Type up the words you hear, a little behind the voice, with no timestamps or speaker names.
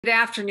Good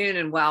afternoon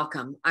and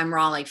welcome. I'm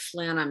Raleigh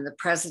Flynn. I'm the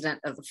president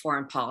of the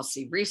Foreign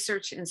Policy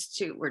Research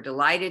Institute. We're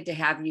delighted to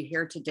have you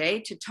here today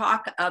to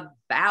talk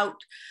about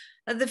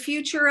the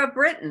future of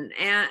Britain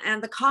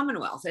and the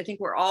Commonwealth. I think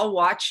we're all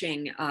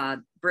watching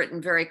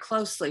Britain very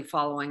closely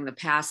following the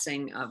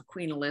passing of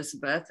Queen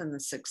Elizabeth and the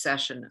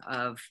succession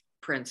of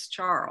Prince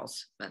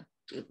Charles,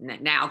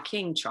 now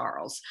King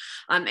Charles.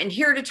 And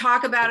here to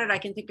talk about it, I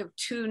can think of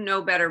two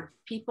no better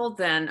people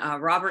than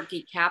Robert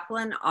D.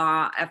 Kaplan,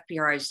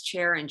 FPRI's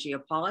chair in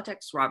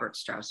geopolitics, Robert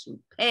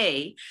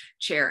Strausz-Hupé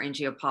Chair in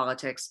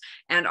geopolitics,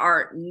 and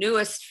our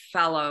newest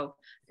fellow,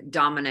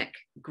 Dominic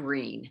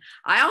Green.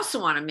 I also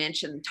want to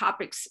mention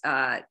topics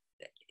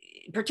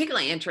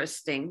particularly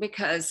interesting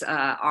because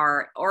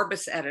our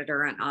Orbis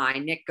editor and I,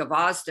 Nick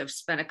Gavazdov,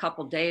 spent a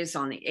couple days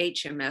on the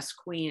HMS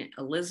Queen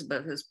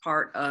Elizabeth as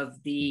part of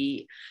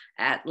the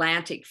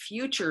Atlantic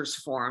Futures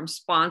Forum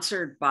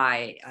sponsored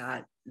by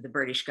the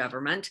British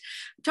government,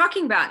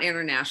 talking about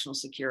international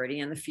security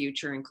and the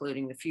future,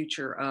 including the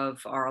future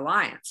of our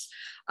alliance.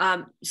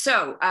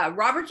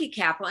 Robert D.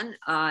 Kaplan,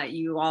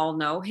 you all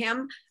know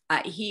him.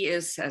 He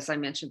is, as I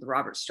mentioned, the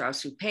Robert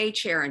Strausz-Hupé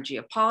Chair in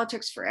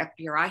Geopolitics for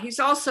FPRI. He's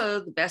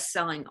also the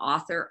best-selling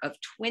author of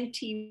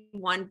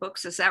 21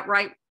 books. Is that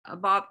right,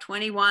 Bob?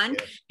 21, yeah.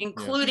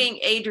 Including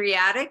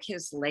Adriatic,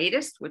 his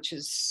latest, which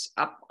is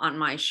up on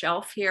my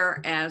shelf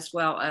here, as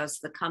well as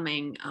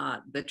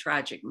The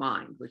Tragic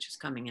Mind, which is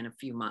coming in a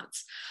few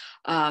months.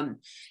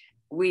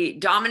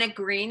 Dominic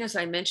Green, as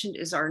I mentioned,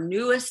 is our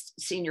newest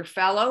senior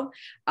fellow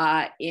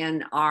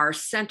in our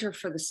Center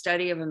for the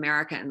Study of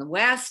America and the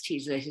West.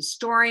 He's a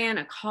historian,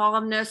 a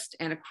columnist,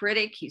 and a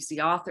critic. He's the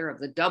author of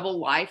The Double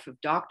Life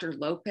of Dr.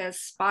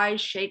 Lopez,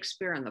 Spies,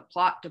 Shakespeare, and the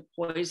Plot to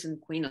Poison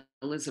Queen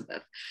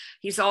Elizabeth.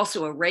 He's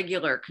also a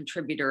regular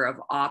contributor of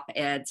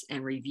op-eds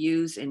and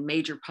reviews in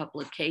major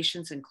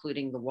publications,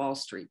 including the Wall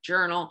Street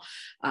Journal,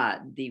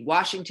 the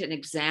Washington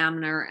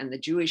Examiner, and the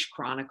Jewish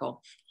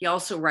Chronicle. He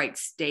also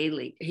writes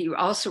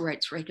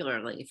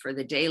regularly for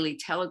the Daily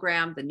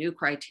Telegram, the New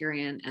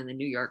Criterion, and the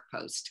New York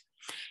Post.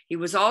 He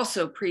was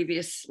also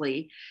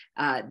previously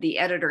the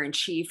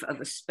editor-in-chief of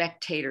the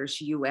Spectator's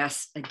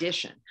U.S.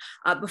 edition.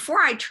 Before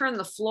I turn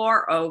the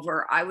floor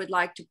over, I would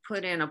like to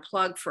put in a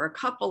plug for a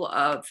couple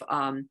of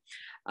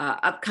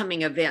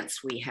upcoming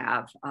events we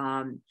have.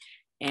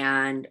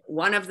 And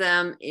one of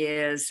them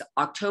is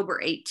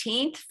October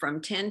 18th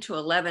from 10 to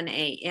 11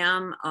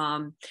 a.m.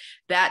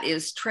 That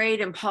is Trade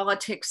and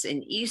Politics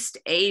in East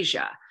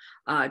Asia.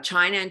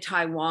 China and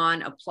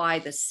Taiwan apply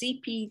the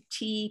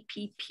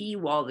CPTPP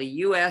while the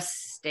U.S.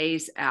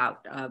 stays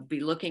out.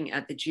 Be looking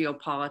at the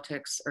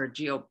geopolitics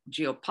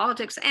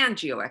geopolitics and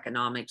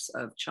geoeconomics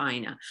of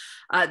China.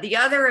 The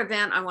other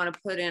event I want to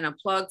put in a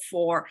plug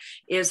for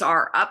is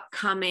our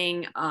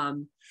upcoming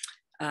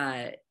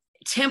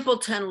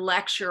Templeton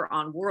lecture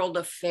on world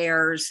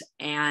affairs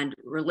and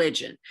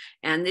religion.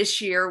 And this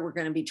year we're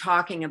going to be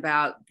talking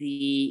about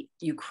the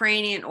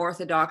Ukrainian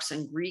Orthodox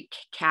and Greek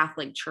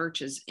Catholic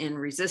churches in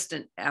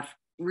resistance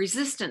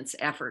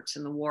efforts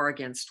in the war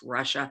against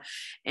Russia.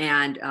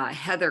 And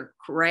Heather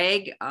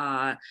Craig,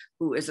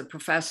 who is a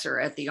professor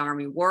at the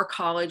Army War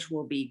College,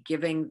 will be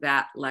giving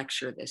that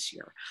lecture this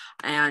year.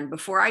 And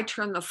before I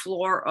turn the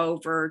floor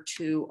over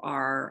to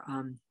our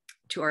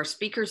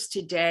speakers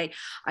today,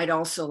 I'd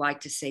also like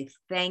to say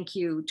thank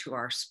you to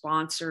our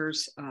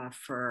sponsors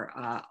for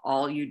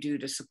all you do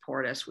to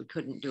support us. We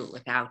couldn't do it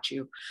without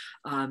you.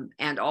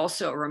 And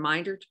also a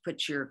reminder to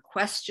put your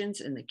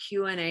questions in the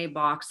Q&A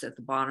box at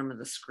the bottom of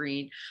the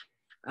screen.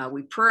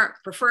 We prefer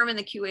them in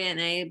the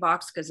Q&A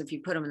box because if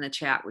you put them in the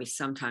chat, we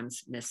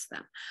sometimes miss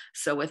them.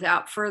 So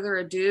without further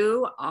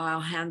ado, I'll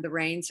hand the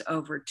reins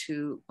over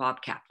to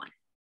Bob Kaplan.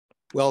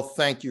 Well,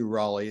 thank you,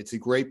 Raleigh. It's a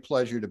great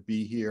pleasure to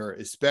be here,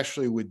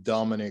 especially with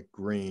Dominic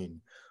Green,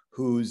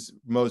 whose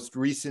most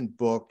recent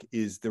book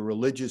is The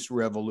Religious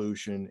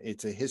Revolution.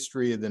 It's a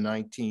history of the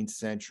 19th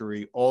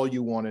century, all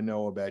you want to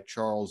know about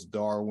Charles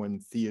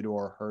Darwin,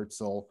 Theodore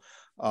Herzl,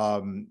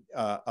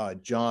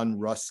 John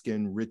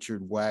Ruskin,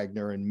 Richard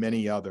Wagner, and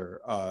many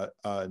other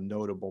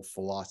notable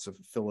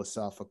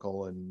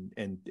philosophical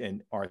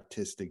and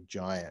artistic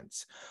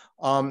giants.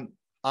 I'm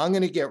going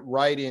to get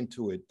right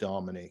into it,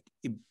 Dominic.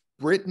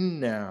 Britain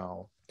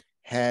now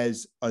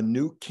has a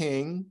new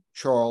king,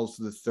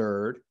 Charles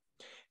III,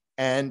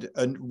 and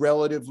a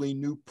relatively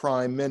new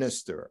prime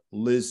minister,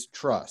 Liz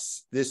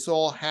Truss. This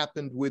all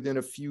happened within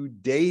a few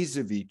days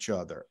of each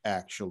other,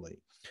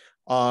 actually.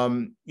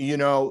 You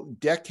know,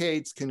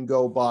 decades can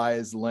go by,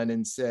 as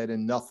Lenin said,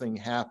 and nothing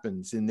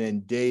happens, and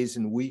then days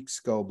and weeks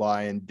go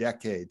by and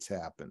decades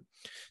happen.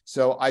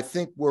 So I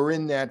think we're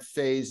in that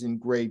phase in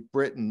Great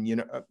Britain,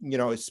 you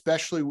know,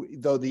 especially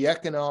though the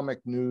economic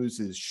news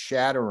is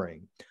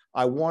shattering.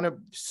 I want to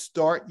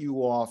start you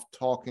off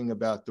talking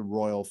about the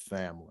royal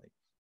family.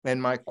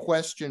 And my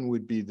question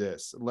would be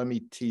this, let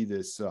me tee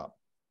this up.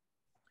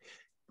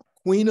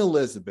 Queen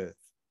Elizabeth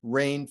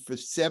reigned for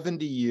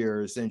 70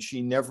 years and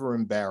she never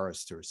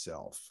embarrassed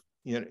herself,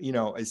 you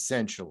know,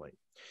 essentially.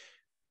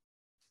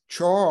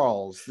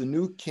 Charles, the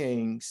new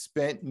king,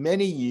 spent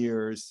many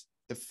years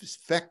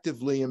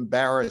effectively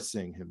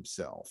embarrassing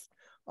himself.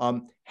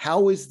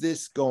 How is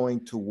this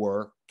going to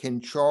work?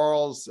 Can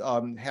Charles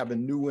have a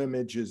new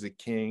image as a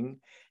king?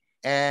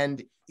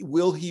 And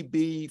will he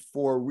be,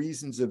 for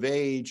reasons of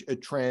age, a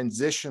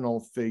transitional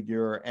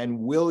figure? And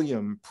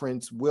William,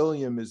 Prince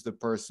William, is the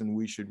person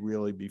we should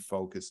really be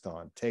focused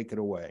on. Take it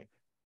away.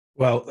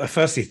 Well,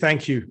 firstly,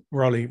 thank you,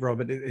 Raleigh,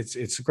 Robert.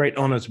 It's a great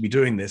honor to be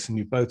doing this, and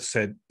you both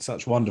said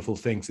such wonderful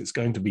things. It's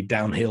going to be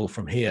downhill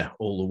from here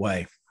all the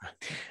way,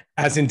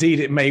 as indeed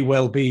it may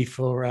well be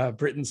for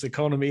Britain's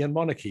economy and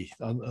monarchy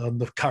on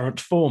the current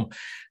form.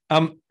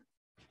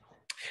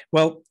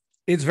 Well,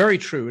 it's very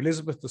true.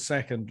 Elizabeth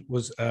II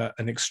was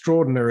an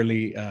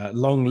extraordinarily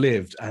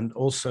long-lived and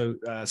also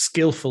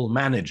skillful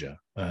manager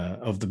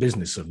of the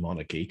business of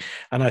monarchy.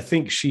 And I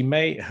think she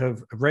may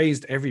have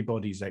raised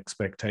everybody's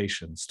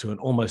expectations to an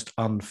almost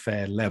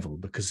unfair level,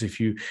 because if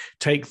you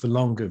take the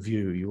longer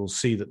view, you will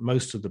see that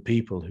most of the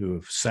people who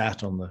have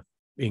sat on the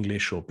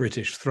English or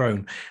British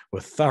throne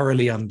were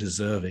thoroughly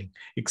undeserving,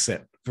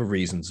 except for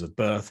reasons of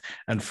birth,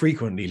 and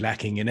frequently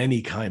lacking in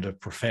any kind of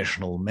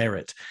professional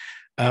merit.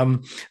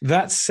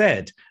 That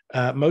said,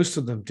 most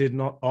of them did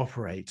not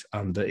operate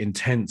under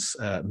intense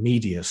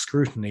media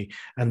scrutiny,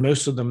 and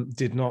most of them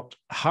did not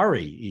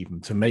hurry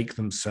even to make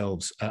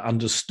themselves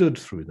understood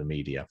through the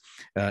media.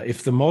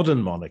 If the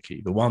modern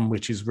monarchy, the one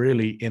which is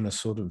really in a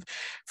sort of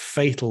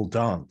fatal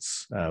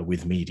dance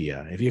with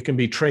media, if you can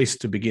be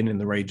traced to begin in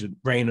the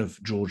reign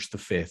of George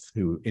V,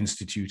 who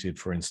instituted,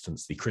 for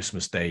instance, the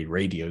Christmas Day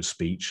radio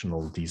speech and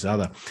all of these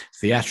other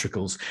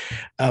theatricals,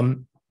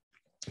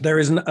 there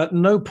is at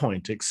no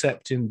point,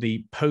 except in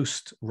the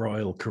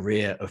post-royal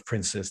career of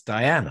Princess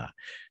Diana,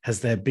 has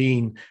there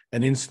been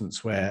an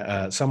instance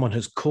where someone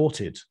has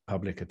courted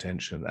public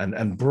attention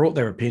and brought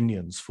their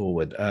opinions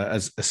forward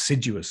as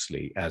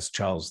assiduously as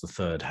Charles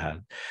III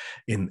had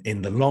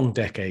in the long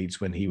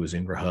decades when he was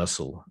in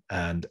rehearsal.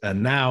 And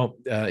now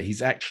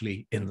he's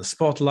actually in the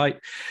spotlight.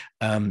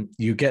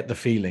 You get the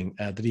feeling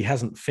that he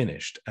hasn't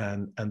finished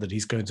and that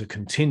he's going to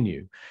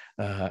continue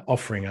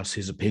offering us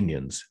his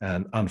opinions.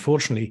 And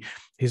unfortunately,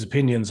 his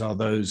opinions are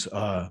those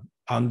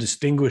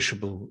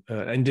undistinguishable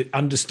and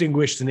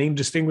undistinguished and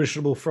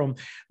indistinguishable from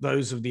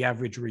those of the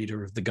average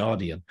reader of The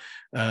Guardian.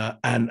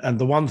 And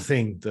the one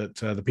thing that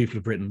the people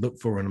of Britain look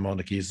for in a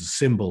monarchy is a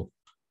symbol.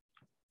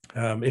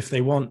 If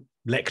they want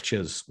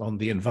lectures on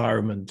the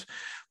environment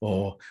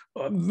or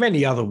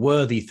many other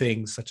worthy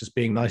things, such as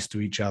being nice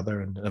to each other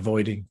and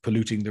avoiding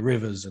polluting the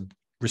rivers and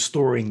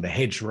restoring the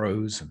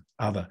hedgerows and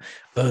other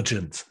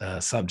urgent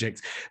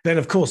subjects, then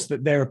of course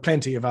there are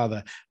plenty of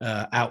other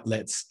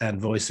outlets and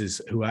voices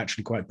who are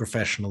actually quite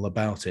professional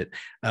about it.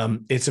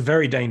 It's a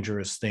very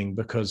dangerous thing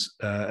because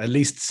at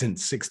least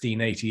since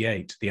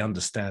 1688, the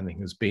understanding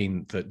has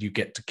been that you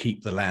get to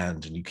keep the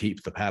land and you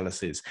keep the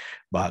palaces,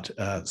 but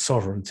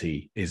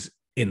sovereignty is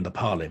in the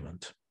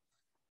parliament.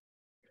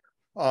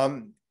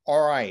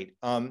 All right.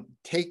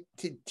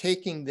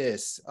 Taking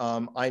this,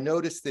 I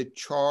noticed that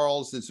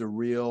Charles is a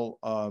real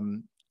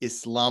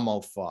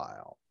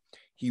Islamophile.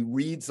 He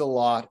reads a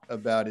lot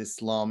about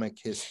Islamic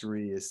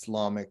history,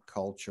 Islamic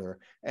culture,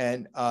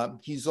 and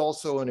he's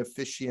also an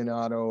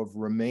aficionado of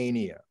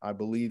Romania. I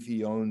believe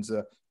he owns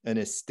an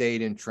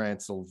estate in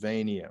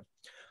Transylvania.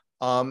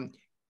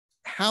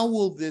 How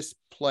will this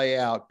play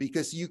out?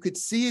 Because you could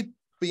see it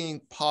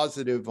being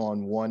positive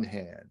on one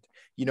hand.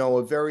 You know,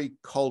 a very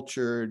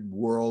cultured,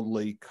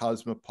 worldly,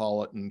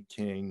 cosmopolitan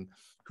king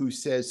who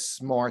says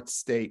smart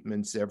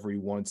statements every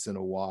once in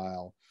a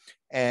while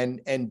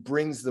and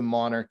brings the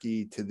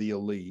monarchy to the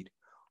elite.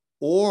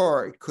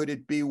 Or could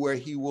it be where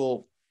he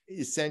will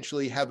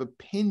essentially have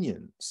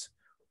opinions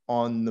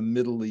on the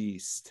Middle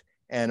East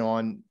and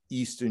on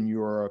Eastern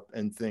Europe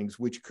and things,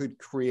 which could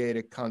create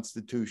a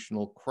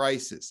constitutional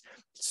crisis?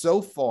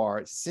 So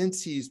far,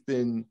 since he's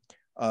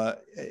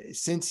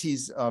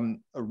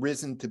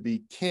arisen to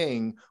be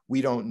king,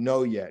 we don't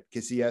know yet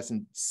because he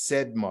hasn't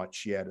said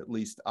much yet. At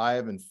least I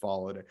haven't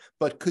followed it.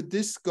 But could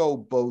this go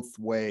both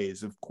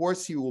ways? Of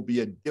course, he will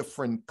be a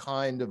different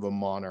kind of a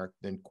monarch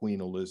than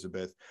Queen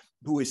Elizabeth,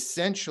 who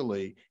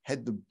essentially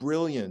had the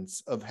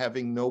brilliance of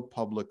having no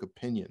public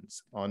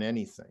opinions on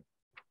anything.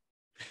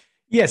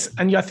 Yes,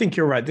 and I think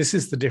you're right. This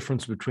is the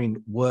difference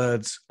between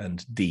words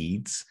and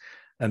deeds.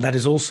 And that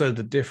is also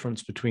the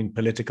difference between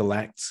political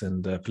acts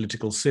and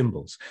political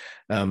symbols.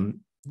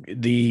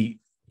 The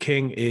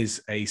king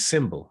is a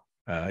symbol.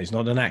 He's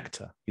not an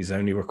actor. He's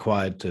only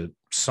required to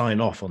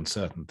sign off on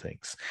certain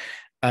things.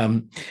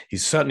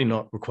 He's certainly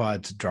not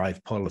required to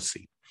drive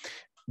policy.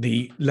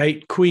 The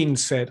late Queen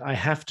said, "I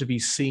have to be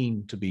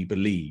seen to be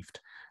believed."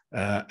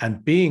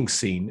 And being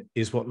seen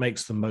is what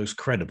makes them most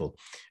credible.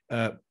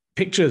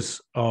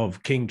 Pictures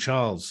of King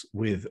Charles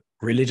with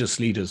religious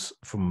leaders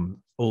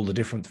from all the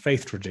different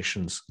faith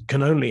traditions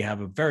can only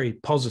have a very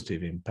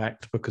positive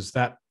impact because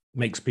that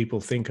makes people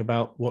think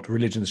about what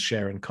religions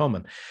share in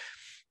common.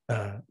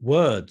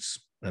 Words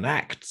and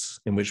acts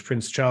in which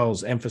Prince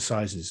Charles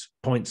emphasizes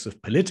points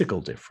of political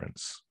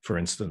difference, for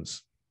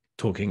instance,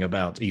 talking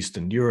about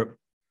Eastern Europe,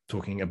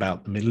 talking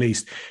about the Middle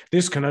East,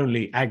 this can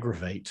only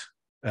aggravate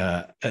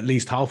at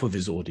least half of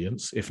his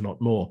audience, if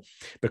not more,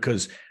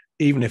 because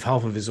even if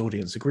half of his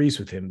audience agrees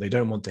with him, they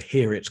don't want to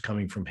hear it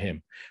coming from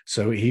him.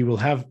 So he will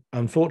have,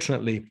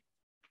 unfortunately,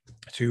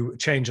 to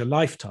change a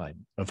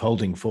lifetime of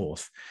holding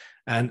forth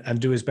and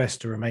do his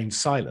best to remain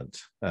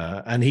silent.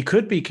 And he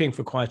could be king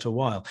for quite a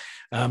while.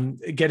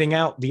 Getting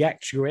out the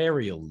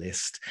actuarial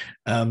list,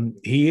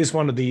 he is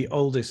one of the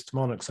oldest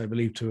monarchs, I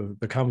believe, to have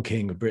become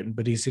king of Britain,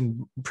 but he's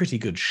in pretty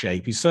good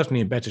shape. He's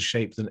certainly in better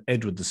shape than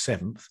Edward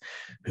VII,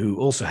 who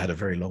also had a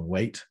very long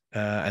wait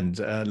and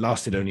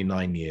lasted only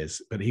 9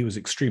 years, but he was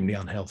extremely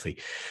unhealthy.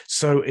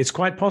 So it's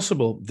quite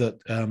possible that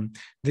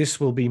this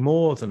will be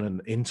more than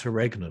an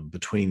interregnum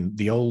between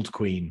the old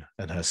queen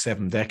and her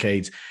 7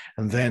 decades,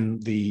 and then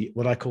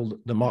what I call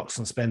the Marks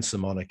and Spencer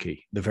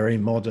monarchy, the very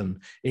modern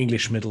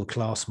English middle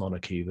class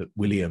monarchy that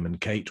William and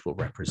Kate will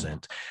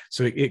represent.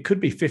 So it could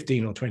be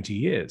 15 or 20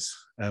 years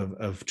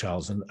of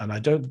Charles, and I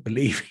don't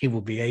believe he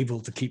will be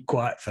able to keep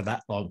quiet for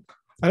that long.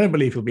 I don't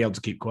believe he'll be able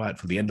to keep quiet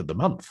for the end of the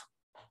month.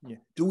 Yeah.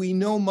 Do we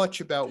know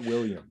much about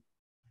William?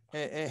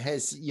 I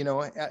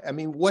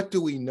mean, what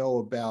do we know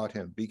about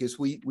him? Because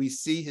we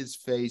see his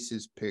face,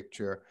 his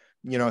picture.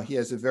 He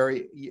has a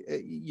very,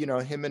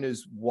 him and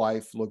his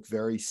wife look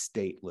very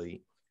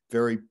stately,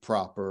 very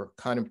proper,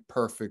 kind of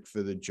perfect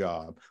for the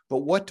job. But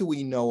what do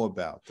we know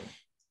about them?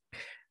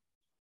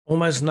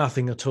 Almost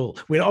nothing at all.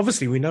 We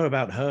know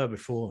about her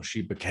before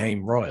she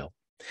became royal.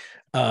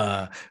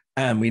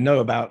 And we know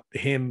about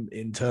him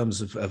in terms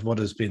of what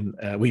has been,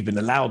 we've been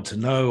allowed to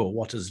know, or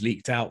what has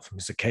leaked out from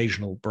his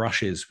occasional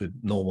brushes with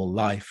normal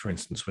life, for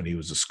instance, when he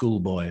was a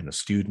schoolboy and a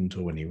student,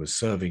 or when he was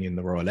serving in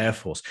the Royal Air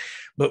Force.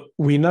 But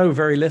we know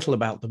very little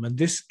about them, and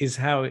this is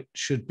how it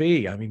should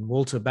be. I mean,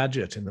 Walter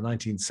Bagehot in the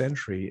 19th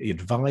century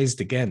advised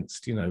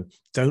against,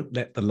 don't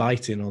let the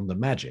light in on the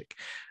magic.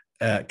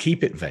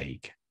 Keep it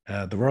vague.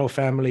 The royal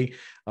family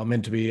are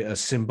meant to be a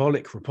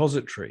symbolic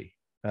repository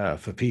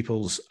for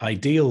people's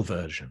ideal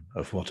version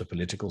of what a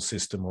political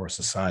system or a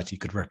society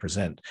could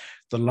represent.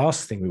 The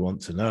last thing we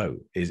want to know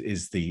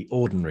is the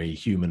ordinary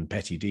human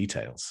petty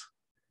details.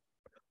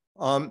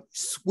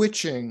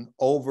 Switching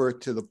over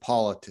to the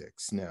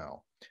politics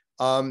now.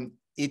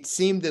 It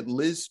seemed that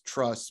Liz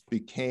Truss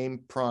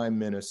became prime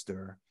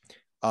minister.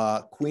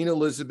 Queen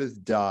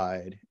Elizabeth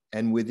died.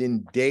 And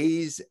within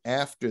days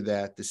after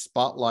that, the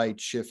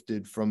spotlight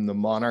shifted from the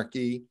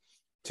monarchy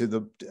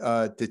to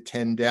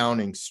 10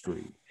 Downing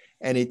Street.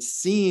 And it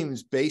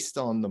seems, based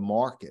on the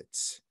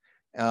markets,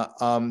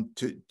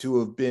 to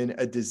have been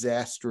a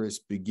disastrous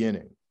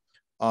beginning.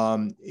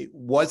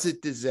 Was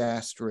it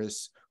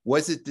disastrous?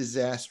 Was it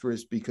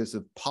disastrous because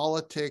of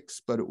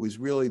politics, but it was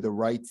really the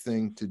right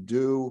thing to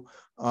do,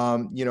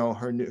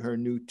 her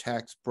new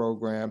tax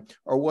program,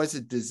 or was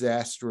it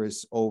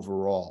disastrous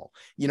overall?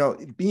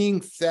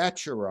 Being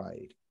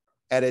Thatcherite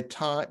at a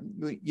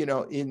time,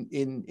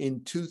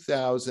 in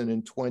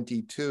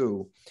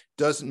 2022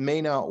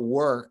 may not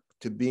work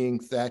to being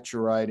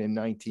Thatcherite in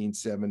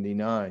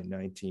 1979,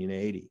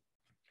 1980.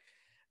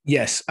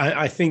 Yes,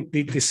 I think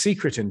the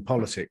secret in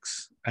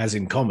politics, as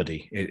in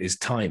comedy, is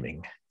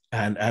timing.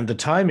 And the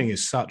timing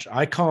is such,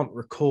 I can't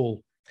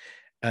recall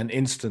an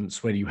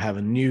instance where you have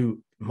a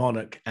new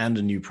monarch and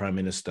a new prime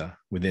minister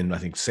within, I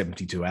think,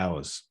 72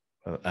 hours.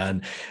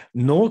 And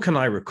nor can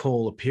I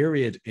recall a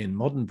period in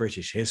modern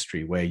British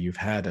history where you've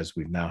had, as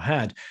we've now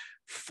had,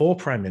 4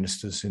 prime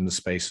ministers in the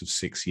space of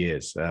 6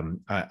 years.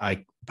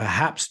 I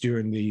perhaps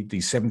during the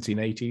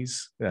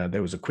 1780s,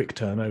 there was a quick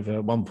turnover.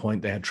 At one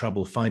point, they had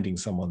trouble finding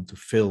someone to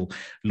fill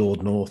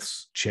Lord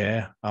North's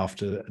chair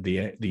after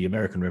the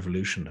American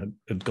Revolution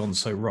had gone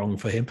so wrong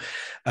for him.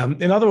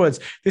 In other words,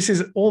 this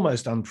is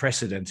almost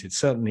unprecedented,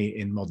 certainly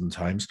in modern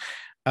times.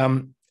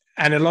 And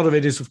a lot of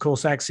it is, of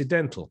course,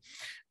 accidental.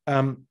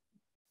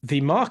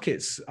 The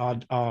markets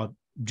are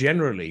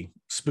generally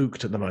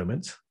spooked at the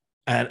moment,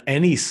 and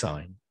any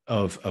sign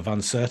of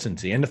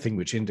uncertainty, anything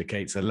which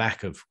indicates a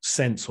lack of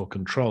sense or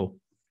control,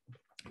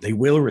 they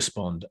will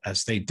respond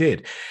as they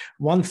did.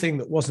 One thing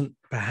that wasn't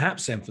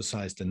perhaps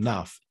emphasized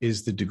enough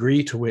is the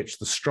degree to which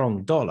the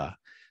strong dollar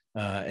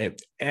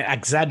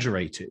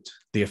exaggerated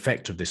the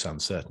effect of this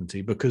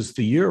uncertainty, because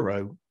the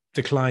euro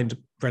declined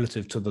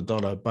relative to the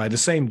dollar by the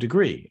same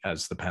degree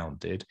as the pound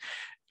did.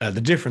 The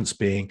difference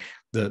being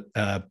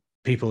that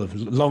people have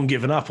long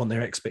given up on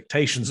their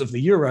expectations of the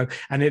euro,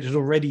 and it had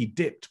already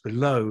dipped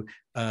below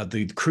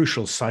the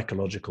crucial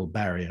psychological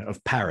barrier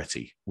of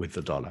parity with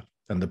the dollar.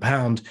 And the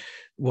pound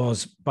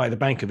was, by the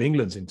Bank of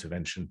England's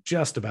intervention,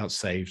 just about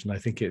saved. And I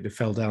think it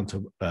fell down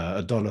to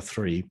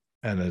 $1.03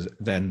 and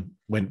then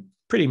went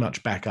pretty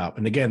much back up.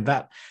 And again,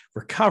 that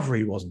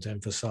recovery wasn't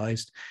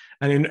emphasized.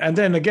 And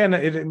then again,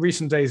 in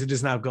recent days, it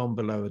has now gone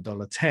below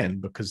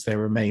 $1.10 because there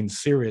remains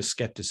serious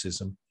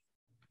skepticism,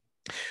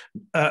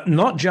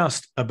 not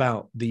just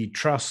about the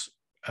Truss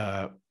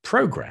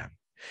program,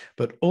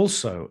 but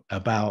also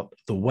about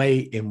the way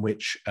in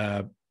which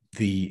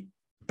the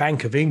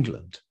Bank of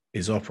England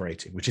is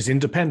operating, which is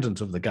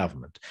independent of the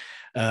government.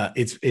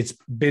 It's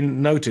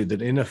been noted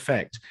that, in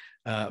effect,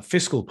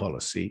 fiscal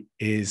policy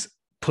is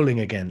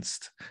pulling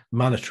against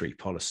monetary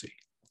policy.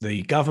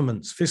 the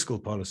government's fiscal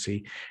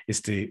policy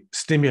is to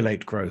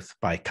stimulate growth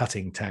by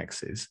cutting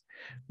taxes.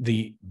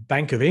 The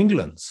Bank of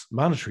England's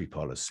monetary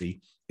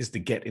policy is to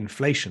get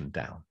inflation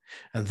down.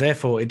 And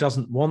therefore, it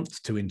doesn't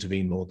want to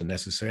intervene more than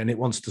necessary. And it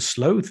wants to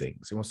slow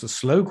things. It wants to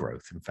slow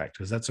growth, in fact,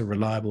 because that's a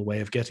reliable way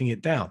of getting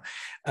it down.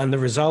 And the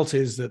result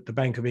is that the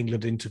Bank of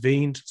England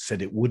intervened,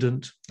 said it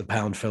wouldn't. The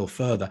pound fell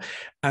further.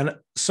 And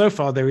so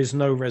far, there is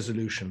no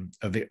resolution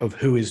of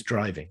who is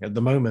driving. At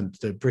the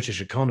moment, the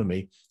British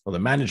economy, or the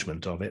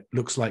management of it,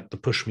 looks like the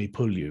push me,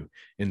 pull you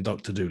in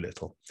Dr.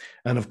 Dolittle.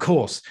 And of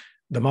course,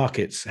 the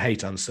markets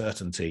hate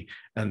uncertainty.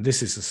 And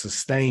this is a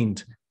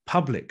sustained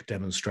public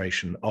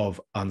demonstration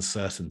of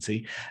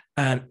uncertainty,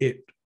 and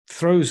it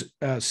throws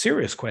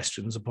serious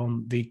questions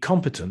upon the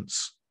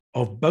competence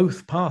of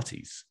both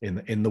parties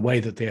in the way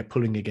that they are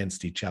pulling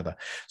against each other.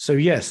 So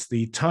yes,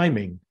 the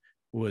timing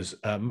was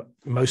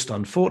most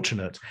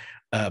unfortunate,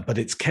 but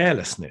it's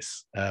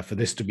carelessness for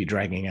this to be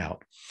dragging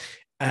out.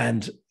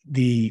 And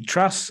the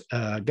Truss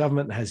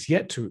government has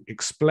yet to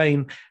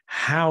explain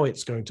how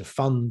it's going to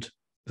fund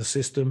the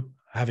system,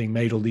 having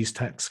made all these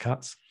tax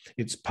cuts.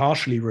 It's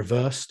partially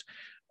reversed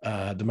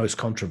the most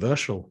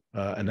controversial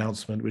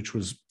announcement, which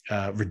was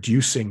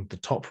reducing the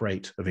top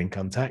rate of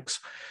income tax.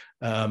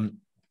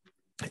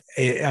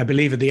 I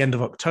believe at the end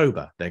of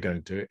October, they're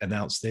going to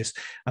announce this.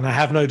 And I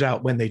have no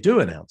doubt when they do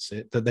announce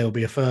it, that there'll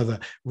be a further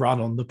run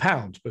on the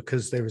pound,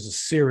 because there is a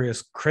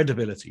serious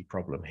credibility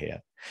problem here.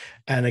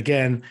 And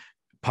again,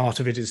 part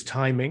of it is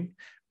timing,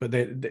 but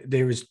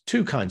there is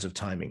two kinds of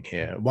timing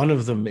here. One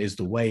of them is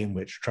the way in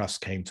which Truss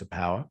came to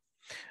power.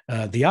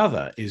 The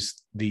other is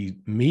the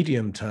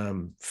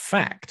medium-term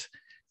fact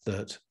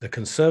that the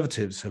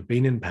Conservatives have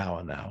been in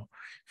power now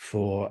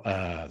for,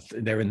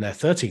 they're in their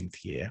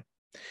 13th year.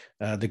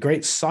 The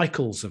great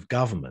cycles of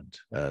government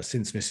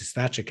since Mrs.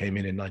 Thatcher came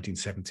in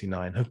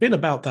 1979 have been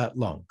about that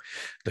long.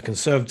 The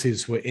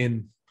Conservatives were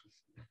in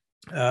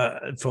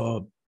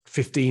for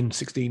 15,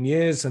 16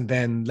 years, and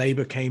then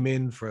Labour came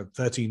in for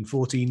 13,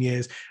 14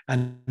 years,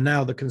 and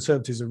now the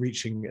Conservatives are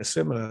reaching a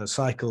similar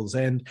cycle's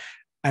end.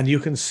 And you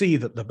can see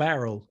that the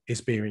barrel is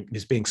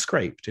being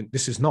scraped.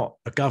 This is not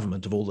a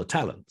government of all the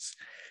talents.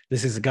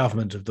 This is a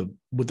government of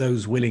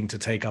those willing to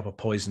take up a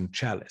poisoned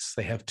chalice.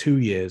 They have 2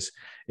 years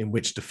in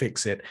which to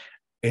fix it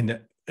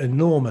in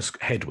enormous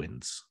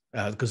headwinds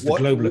because the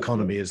global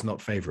economy is not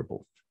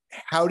favorable.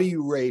 How do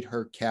you rate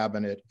her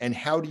cabinet, and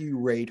how do you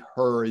rate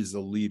her as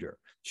a leader?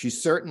 She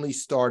certainly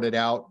started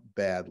out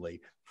badly.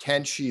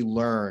 Can she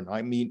learn?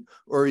 I mean,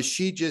 or is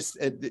she just,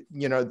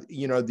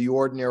 the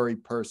ordinary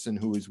person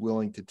who is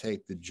willing to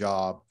take the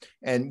job?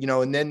 And,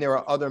 and then there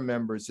are other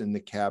members in the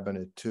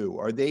cabinet too.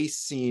 Are they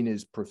seen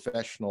as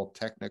professional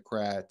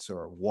technocrats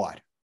or what?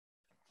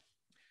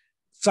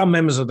 Some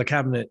members of the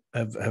cabinet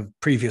have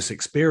previous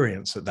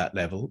experience at that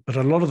level, but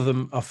a lot of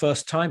them are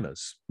first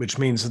timers, which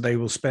means that they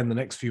will spend the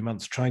next few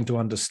months trying to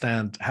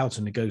understand how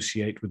to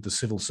negotiate with the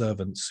civil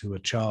servants who are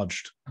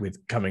charged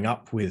with coming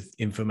up with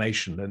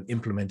information and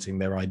implementing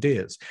their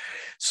ideas.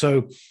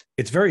 So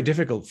it's very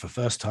difficult for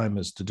first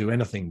timers to do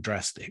anything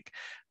drastic.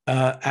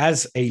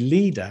 As a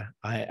leader,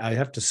 I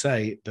have to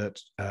say that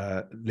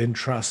Lynn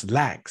Truss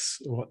lacks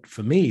what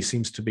for me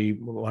seems to be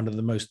one of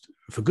the most,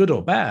 for good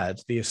or bad,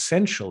 the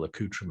essential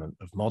accoutrement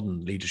of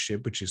modern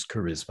leadership, which is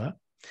charisma.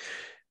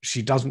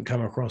 She doesn't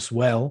come across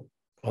well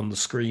on the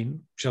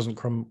screen. She doesn't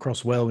come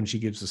across well when she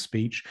gives a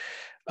speech.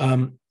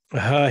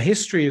 Her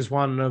history is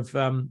one of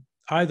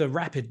either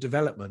rapid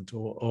development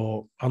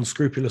or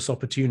unscrupulous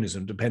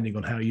opportunism, depending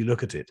on how you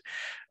look at it.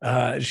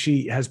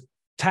 She has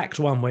tacked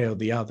one way or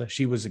the other.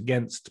 She was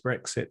against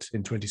Brexit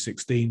in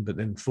 2016, but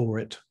then for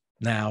it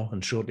now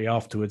and shortly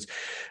afterwards.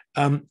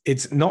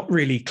 It's not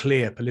really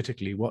clear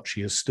politically what she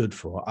has stood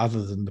for,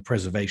 other than the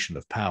preservation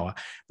of power.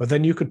 But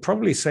then you could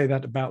probably say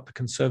that about the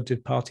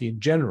Conservative Party in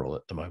general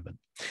at the moment,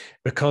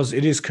 because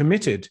it is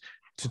committed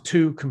to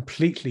two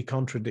completely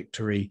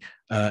contradictory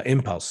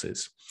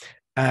impulses.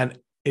 And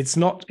it's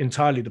not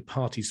entirely the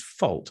party's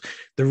fault.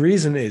 The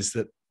reason is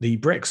that the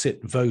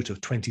Brexit vote of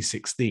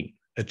 2016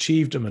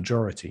 achieved a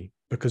majority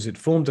because it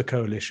formed a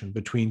coalition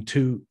between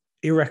two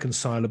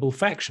irreconcilable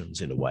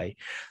factions in a way.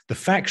 The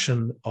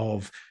faction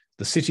of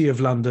the City of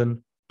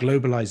London,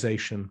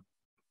 globalization,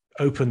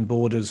 open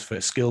borders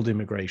for skilled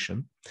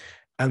immigration,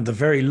 and the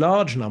very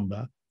large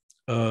number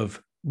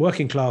of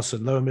working class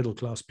and lower middle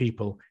class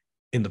people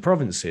in the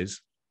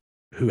provinces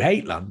who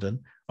hate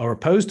London, are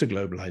opposed to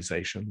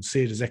globalization,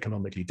 see it as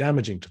economically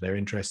damaging to their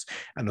interests,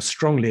 and are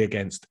strongly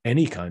against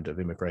any kind of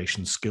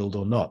immigration, skilled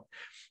or not.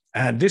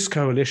 And this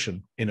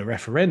coalition in a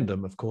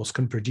referendum, of course,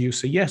 can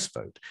produce a yes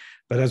vote.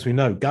 But as we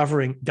know,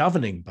 governing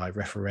by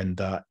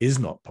referenda is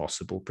not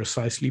possible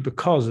precisely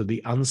because of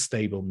the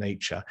unstable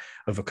nature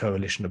of a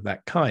coalition of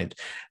that kind.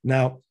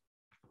 Now,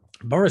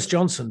 Boris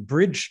Johnson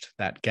bridged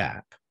that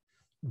gap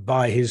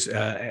by his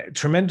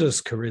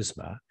tremendous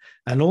charisma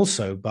and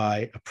also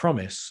by a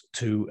promise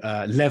to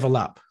level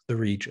up the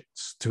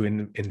regions, to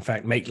in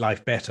fact make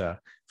life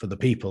better for the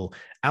people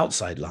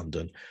outside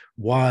London,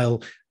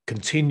 while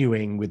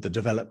continuing with the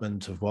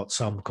development of what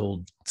some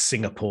call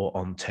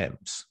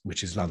Singapore-on-Thames,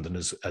 which is London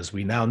as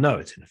we now know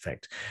it, in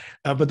effect.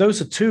 But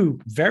those are two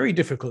very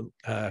difficult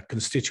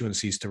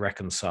constituencies to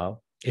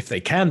reconcile, if they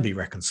can be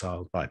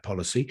reconciled by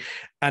policy.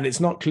 And it's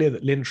not clear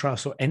that Lynn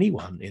Truss or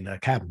anyone in her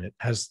cabinet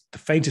has the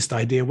faintest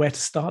idea where to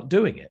start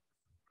doing it.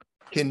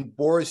 Can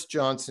Boris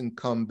Johnson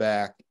come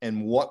back,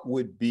 and what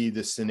would be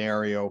the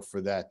scenario for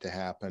that to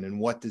happen?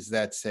 And what does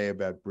that say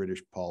about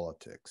British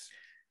politics?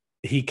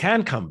 He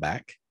can come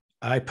back.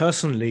 I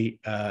personally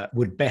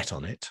would bet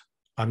on it.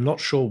 I'm not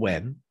sure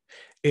when.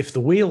 If the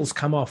wheels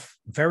come off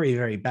very,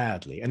 very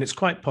badly, and it's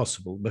quite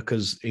possible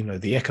because, you know,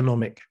 the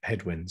economic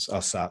headwinds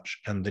are such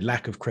and the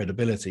lack of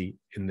credibility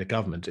in the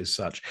government is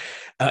such,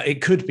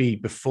 it could be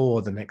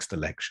before the next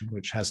election,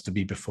 which has to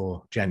be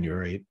before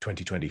January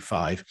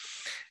 2025.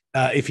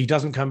 If he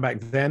doesn't come back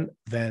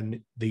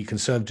then the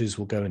Conservatives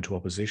will go into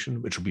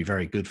opposition, which will be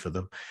very good for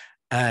them.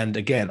 And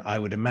again, I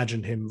would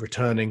imagine him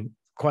returning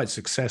quite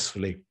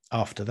successfully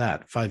after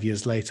that, 5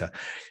 years later.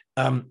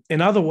 In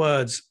other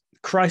words,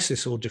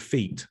 crisis or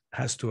defeat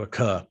has to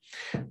occur.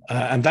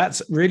 And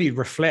that really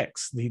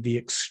reflects the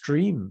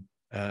extreme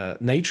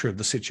nature of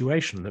the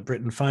situation that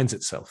Britain finds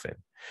itself in.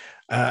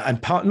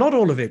 And not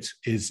all of it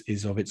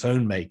is of its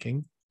own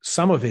making.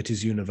 Some of it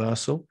is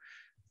universal.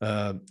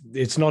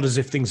 It's not as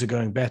if things are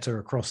going better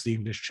across the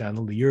English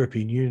Channel. The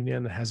European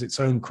Union has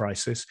its own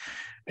crisis,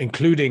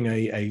 including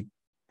a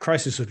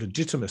crisis of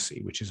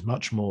legitimacy, which is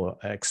much more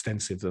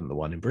extensive than the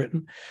one in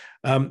Britain.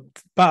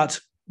 But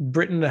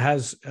Britain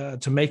has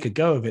to make a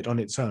go of it on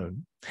its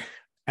own.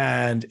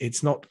 And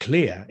it's not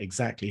clear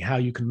exactly how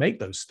you can make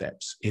those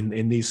steps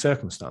in these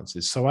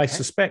circumstances. So I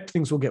suspect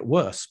things will get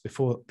worse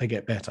before they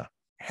get better.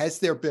 Has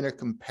there been a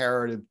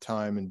comparative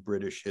time in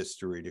British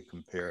history to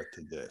compare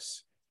to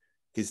this?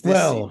 Because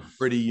this seems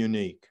pretty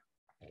unique.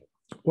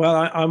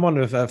 Well, I'm one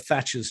of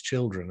Thatcher's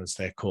children, as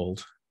they're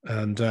called.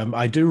 And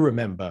I do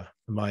remember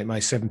my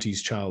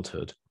 70s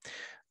childhood.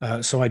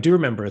 So I do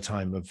remember a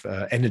time of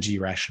energy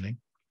rationing,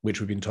 which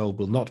we've been told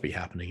will not be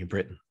happening in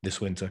Britain this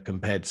winter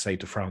compared, say,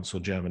 to France or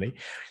Germany.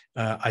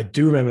 I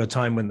do remember a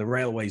time when the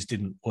railways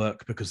didn't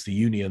work because the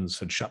unions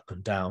had shut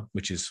them down,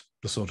 which is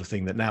the sort of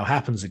thing that now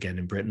happens again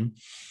in Britain.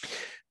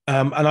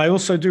 And I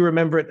also do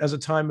remember it as a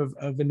time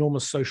of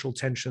enormous social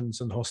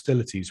tensions and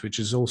hostilities, which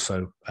is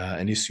also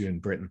an issue in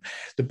Britain.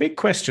 The big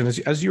question,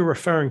 as you were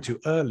referring to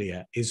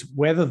earlier, is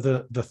whether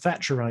the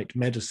Thatcherite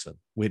medicine,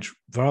 which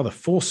rather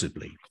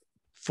forcibly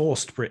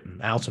forced Britain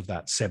out of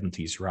that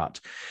 70s rut,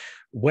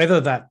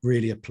 whether that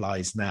really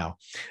applies now.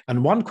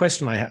 And one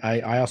question I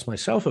ask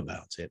myself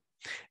about it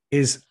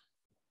is,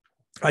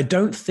 I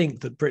don't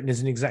think that Britain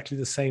is in exactly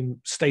the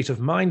same state of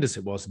mind as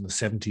it was in the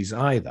 70s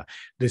either.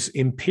 This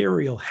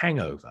imperial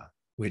hangover,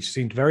 which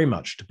seemed very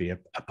much to be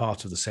a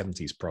part of the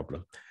 70s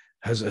problem,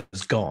 has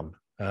gone.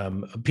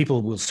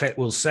 People will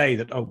say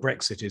that, oh,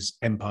 Brexit is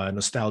empire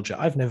nostalgia.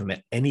 I've never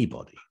met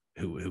anybody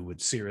who would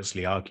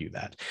seriously argue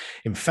that.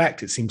 In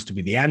fact, it seems to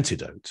be the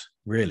antidote,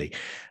 really.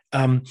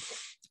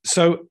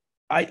 So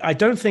I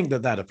don't think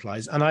that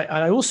applies. And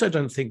I also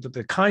don't think that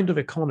the kind of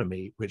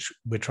economy which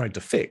we're trying to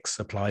fix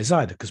applies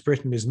either, because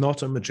Britain is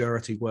not a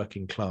majority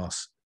working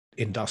class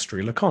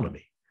industrial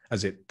economy,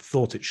 as it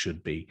thought it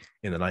should be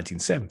in the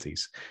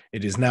 1970s.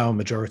 It is now a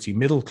majority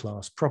middle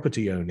class,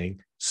 property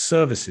owning,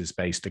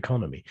 services-based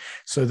economy.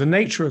 So the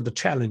nature of the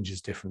challenge is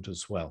different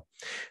as well.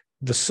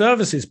 The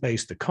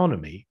services-based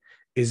economy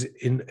is,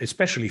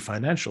 especially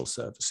financial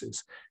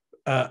services,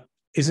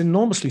 is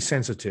enormously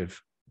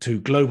sensitive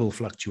to global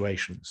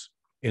fluctuations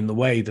in the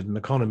way that an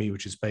economy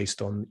which is based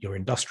on your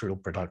industrial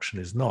production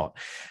is not.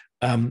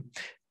 And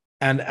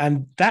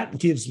that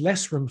gives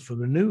less room for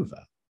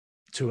maneuver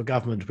to a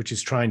government which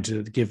is trying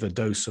to give a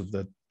dose of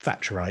the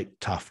Thatcherite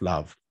tough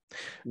love.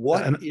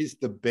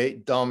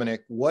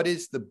 Dominic, what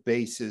is the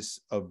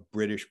basis of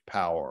British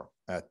power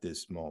at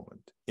this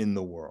moment in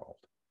the world?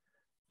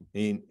 I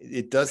mean,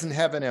 it doesn't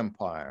have an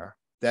empire.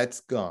 That's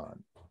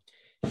gone.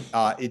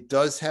 It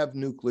does have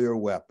nuclear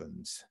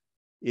weapons.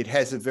 It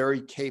has a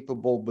very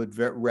capable but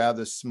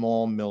rather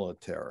small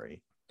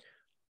military.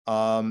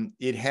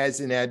 It has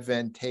an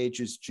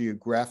advantageous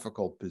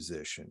geographical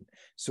position,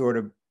 sort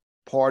of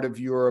part of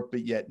Europe,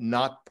 but yet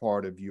not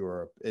part of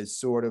Europe, as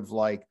sort of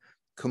like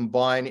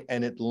combine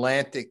an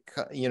Atlantic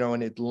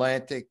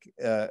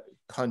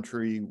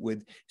country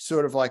with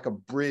sort of like a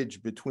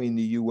bridge between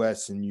the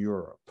US and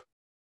Europe.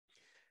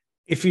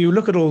 If you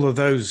look at all of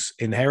those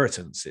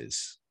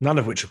inheritances, none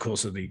of which, of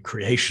course, are the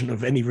creation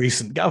of any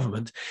recent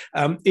government,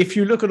 if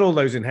you look at all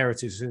those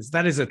inheritances,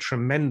 that is a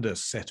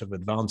tremendous set of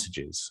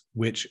advantages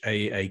which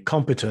a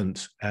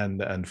competent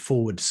and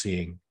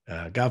forward-seeing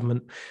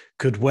government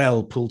could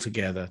well pull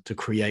together to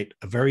create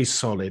a very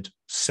solid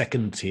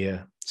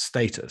second-tier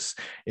status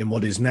in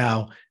what is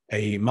now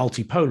a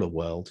multipolar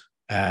world,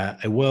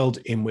 a world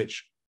in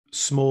which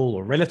small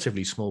or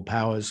relatively small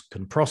powers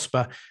can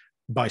prosper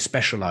by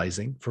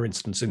specializing, for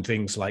instance, in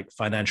things like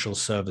financial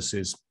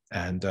services,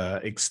 and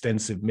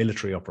extensive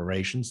military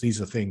operations.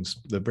 These are things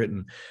that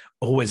Britain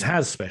always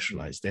has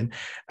specialized in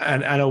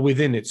and are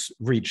within its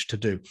reach to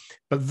do.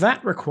 But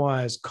that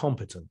requires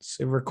competence.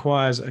 It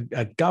requires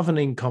a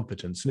governing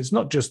competence. And it's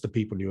not just the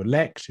people you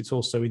elect, it's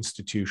also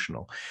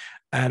institutional.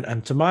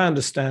 And to my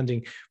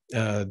understanding,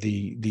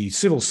 the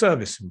civil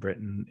service in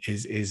Britain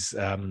is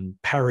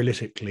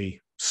paralytically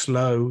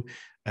slow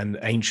and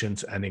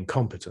ancient and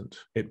incompetent.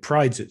 It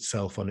prides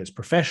itself on its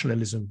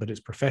professionalism, but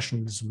its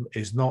professionalism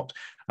is not,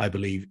 I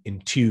believe, in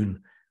tune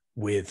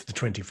with the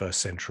 21st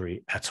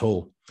century at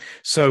all.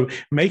 So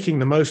making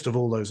the most of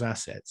all those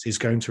assets is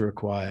going to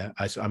require,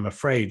 I'm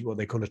afraid, what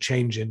they call a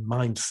change in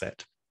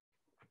mindset.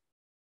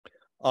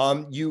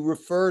 You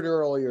referred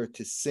earlier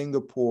to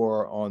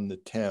Singapore on the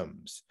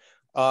Thames.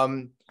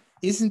 When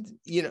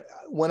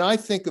I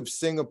think of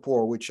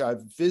Singapore, which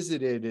I've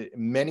visited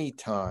many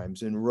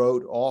times and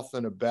wrote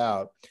often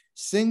about,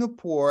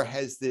 Singapore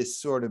has this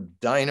sort of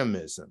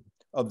dynamism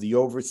of the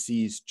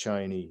overseas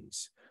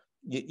Chinese,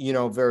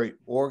 very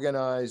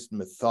organized,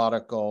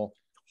 methodical,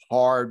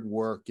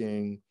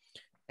 hardworking,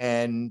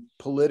 and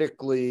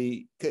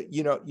politically,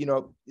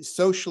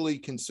 socially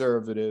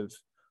conservative.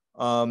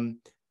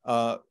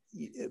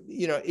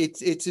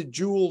 It's a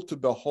jewel to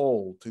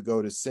behold to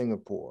go to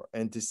Singapore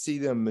and to see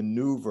them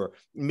maneuver.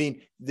 I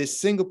mean, the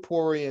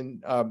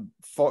Singaporean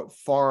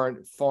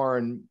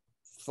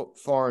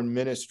foreign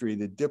ministry,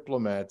 the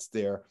diplomats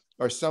there,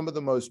 are some of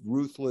the most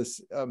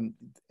ruthless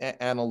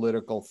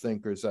analytical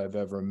thinkers I've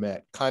ever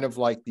met, kind of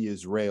like the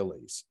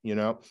Israelis, in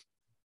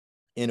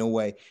a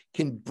way.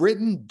 Can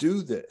Britain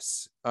do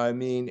this? I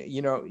mean,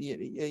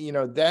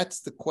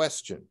 that's the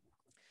question.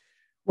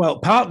 Well,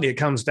 partly it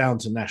comes down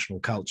to national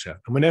culture.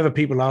 And whenever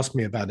people ask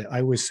me about it,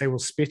 I always say, well,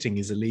 spitting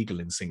is illegal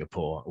in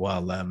Singapore.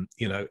 While,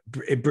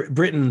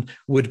 Britain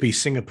would be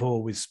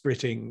Singapore with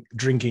spitting,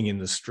 drinking in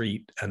the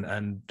street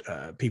and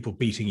people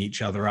beating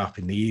each other up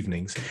in the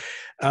evenings.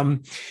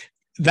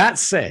 That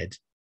said,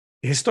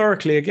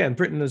 historically, again,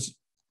 Britain has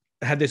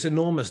had this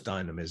enormous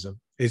dynamism.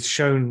 It's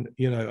shown,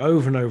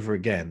 over and over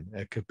again,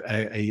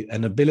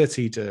 an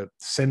ability to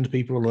send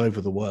people all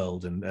over the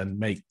world and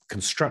make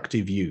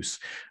constructive use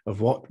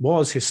of what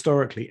was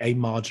historically a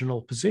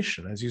marginal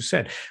position. As you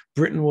said,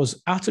 Britain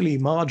was utterly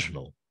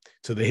marginal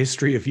to the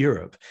history of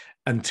Europe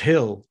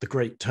until the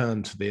great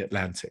turn to the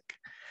Atlantic.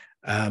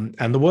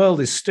 And the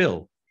world is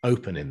still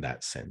open in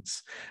that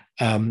sense.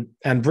 And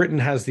Britain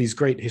has these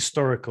great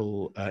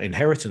historical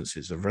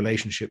inheritances of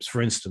relationships,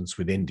 for instance,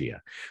 with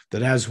India,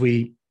 that as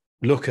we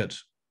look at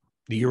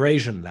the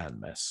Eurasian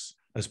landmass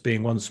as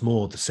being once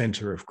more the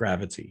center of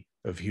gravity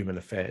of human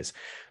affairs,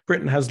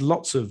 Britain has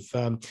lots of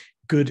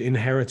good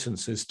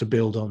inheritances to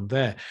build on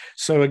there.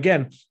 So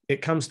again,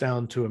 it comes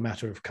down to a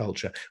matter of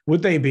culture.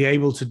 Would they be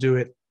able to do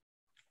it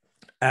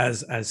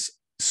as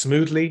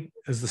smoothly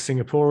as the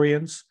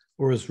Singaporeans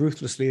or as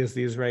ruthlessly as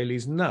the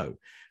Israelis? No.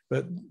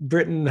 But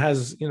Britain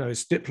has,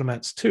 its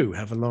diplomats too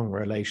have a long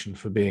relation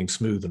for being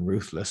smooth and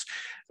ruthless.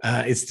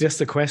 It's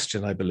just a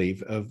question, I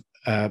believe, of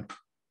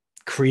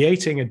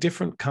creating a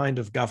different kind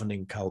of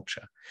governing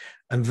culture.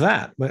 And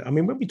that,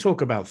 when we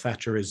talk about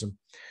Thatcherism,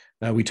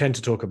 we tend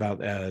to talk about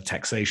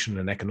taxation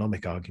and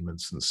economic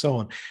arguments and so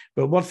on.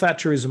 But what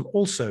Thatcherism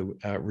also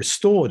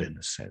restored, in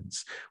a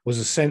sense, was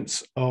a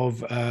sense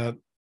of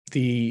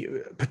the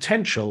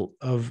potential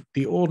of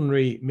the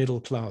ordinary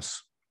middle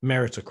class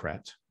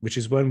meritocrat, which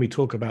is when we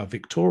talk about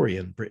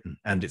Victorian Britain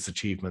and its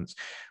achievements,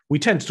 we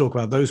tend to talk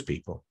about those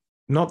people,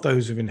 not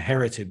those who've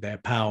inherited their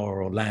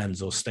power or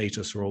lands or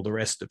status or all the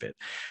rest of it.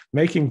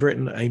 Making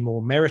Britain a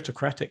more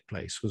meritocratic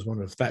place was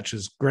one of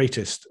Thatcher's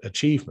greatest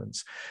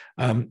achievements.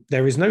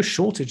 There is no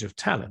shortage of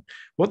talent.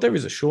 What there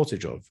is a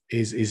shortage of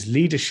is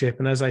leadership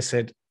and, as I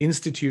said,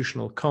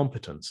 institutional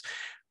competence.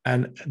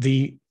 And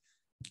the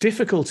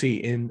difficulty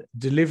in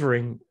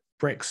delivering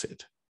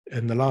Brexit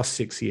in the last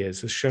 6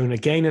 years has shown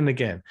again and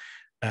again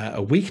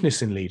a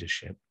weakness in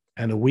leadership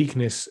and a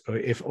weakness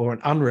or an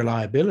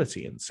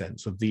unreliability in the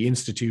sense of the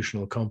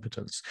institutional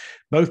competence.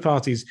 Both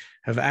parties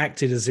have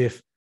acted as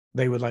if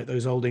they were like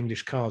those old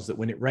English cars that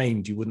when it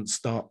rained, you wouldn't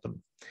start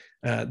them.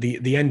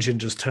 The engine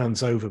just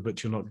turns over,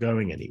 but you're not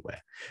going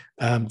anywhere.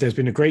 There's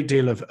been a great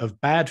deal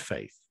of bad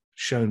faith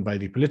shown by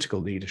the political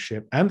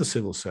leadership and the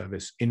civil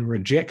service in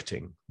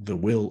rejecting the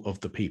will of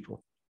the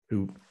people,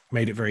 who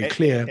made it very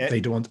clear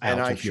they don't want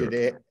out of Europe.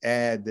 And I should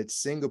add that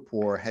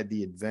Singapore had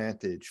the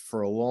advantage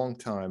for a long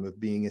time of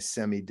being a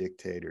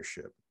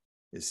semi-dictatorship,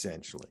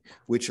 essentially,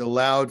 which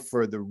allowed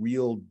for the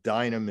real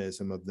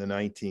dynamism of the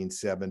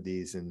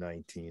 1970s and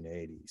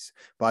 1980s.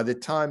 By the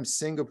time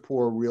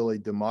Singapore really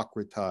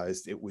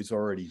democratized, it was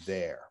already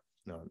there.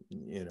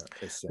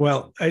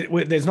 Well,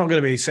 there's not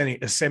going to be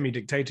a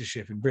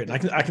semi-dictatorship in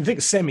Britain. I can think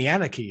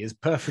semi-anarchy is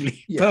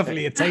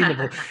perfectly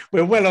attainable.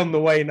 We're well on the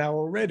way now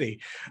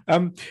already.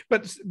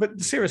 But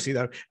seriously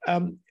though,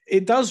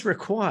 it does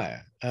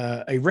require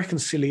a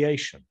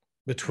reconciliation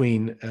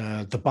between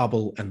the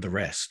bubble and the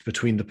rest,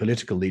 between the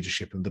political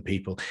leadership and the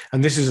people.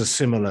 And this is a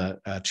similar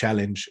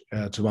challenge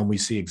to one we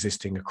see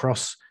existing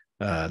across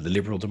the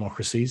liberal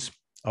democracies.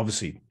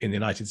 obviously in the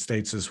United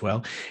States as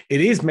well.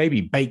 It is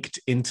maybe baked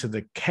into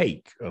the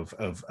cake of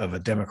a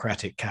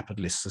democratic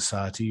capitalist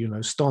society. You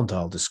know,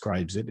 Stendhal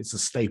describes it. It's a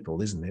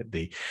staple, isn't it?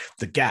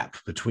 The gap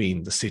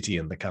between the city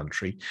and the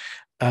country.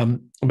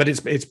 But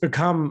it's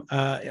become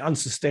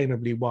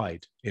unsustainably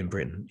wide in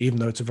Britain, even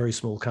though it's a very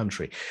small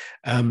country.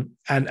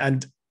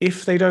 And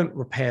if they don't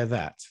repair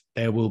that,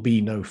 there will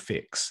be no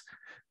fix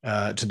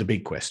to the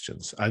big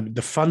questions.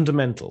 The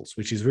fundamentals,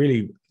 which is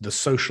really the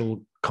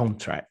social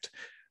contract,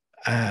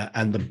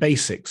 and the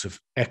basics of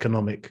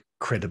economic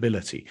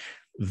credibility.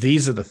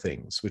 These are the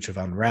things which have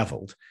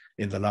unraveled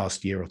in the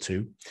last year or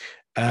two.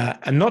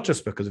 And not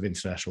just because of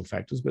international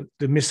factors, but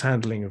the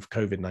mishandling of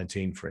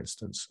COVID-19, for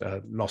instance,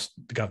 lost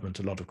the government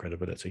a lot of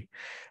credibility.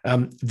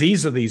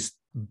 These are these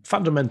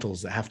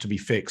fundamentals that have to be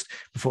fixed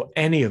before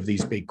any of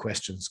these big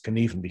questions can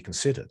even be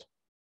considered.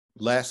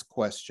 Last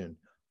question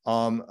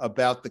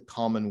about the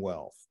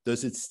Commonwealth.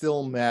 Does it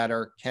still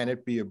matter? Can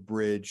it be a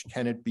bridge?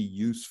 Can it be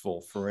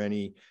useful for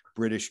any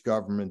British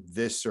government,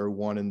 this or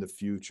one in the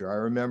future? I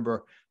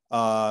remember,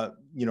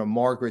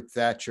 Margaret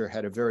Thatcher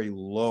had a very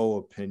low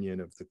opinion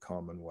of the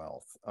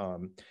Commonwealth.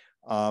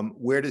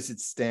 Where does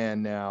it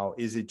stand now?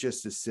 Is it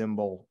just a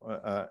symbol?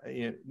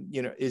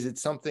 Is it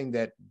something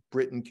that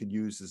Britain could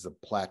use as a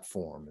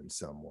platform in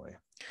some way?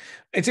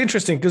 It's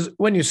interesting because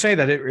when you say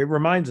that, it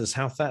reminds us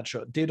how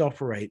Thatcher did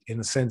operate,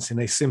 in a sense, in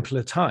a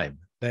simpler time.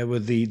 There were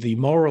the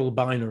moral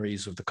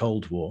binaries of the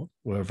Cold War,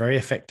 were a very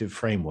effective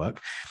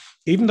framework.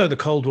 Even though the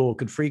Cold War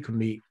could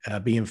frequently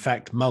be, in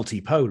fact,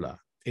 multipolar,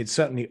 it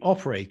certainly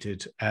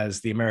operated as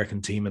the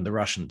American team and the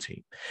Russian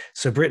team.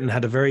 So Britain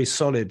had a very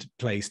solid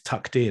place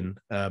tucked in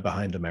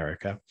behind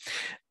America.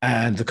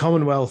 And the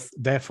Commonwealth,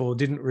 therefore,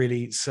 didn't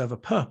really serve a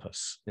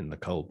purpose in the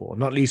Cold War,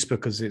 not least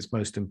because its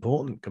most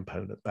important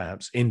component,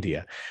 perhaps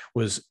India,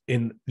 was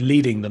in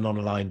leading the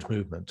non-aligned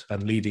movement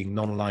and leading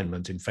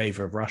non-alignment in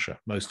favor of Russia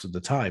most of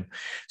the time.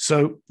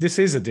 So this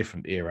is a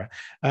different era.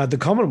 The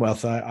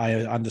Commonwealth,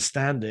 I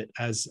understand it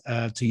as,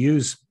 to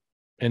use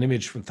an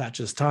image from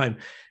Thatcher's time,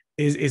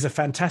 is a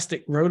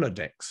fantastic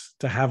Rolodex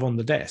to have on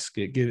the desk.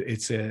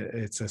 It's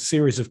a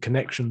series of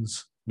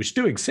connections which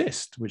do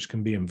exist, which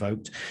can be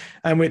invoked,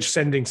 and which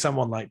sending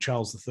someone like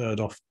Charles III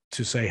off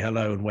to say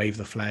hello and wave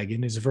the flag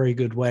in is a very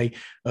good way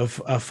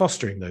of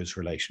fostering those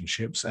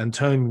relationships and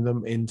turning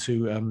them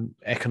into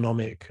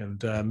economic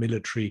and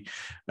military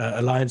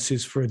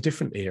alliances for a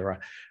different era.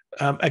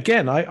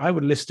 Again, I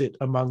would list it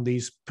among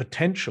these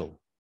potential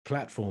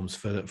platforms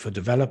for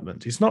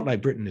development. It's not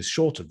like Britain is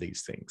short of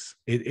these things.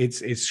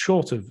 It's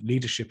short of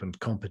leadership and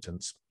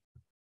competence.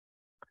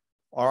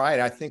 All right,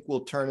 I think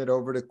we'll turn it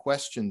over to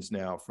questions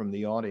now from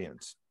the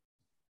audience.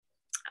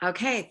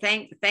 Okay,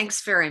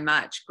 thanks very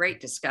much. Great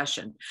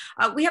discussion.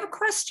 We have a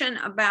question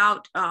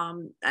about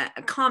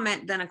a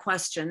comment, then a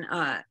question.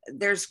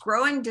 There's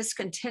growing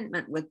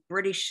discontentment with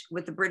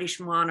the British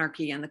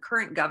monarchy, and the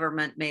current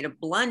government made a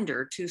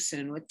blunder too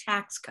soon with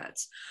tax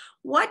cuts.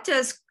 What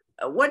does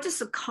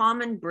the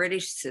common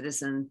British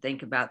citizen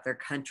think about their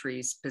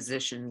country's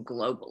position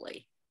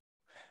globally?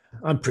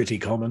 I'm pretty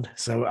common,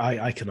 so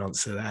I can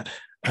answer that.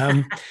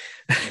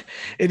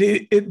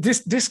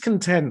 This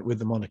discontent with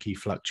the monarchy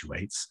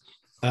fluctuates.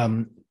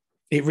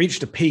 It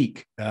reached a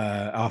peak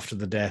after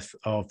the death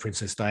of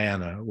Princess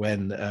Diana,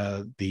 when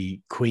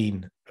the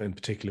Queen in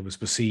particular was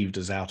perceived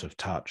as out of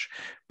touch,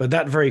 but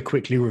that very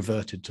quickly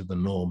reverted to the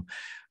norm.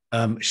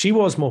 She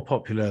was more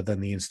popular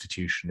than the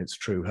institution, it's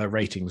true. Her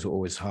ratings were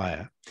always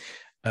higher,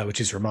 which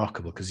is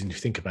remarkable because if you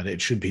think about it,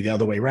 it should be the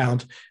other way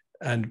around.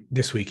 And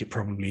this week it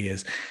probably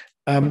is.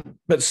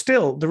 But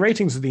still, the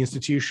ratings of the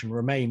institution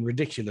remain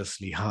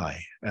ridiculously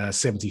high,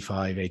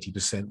 75,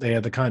 80%. They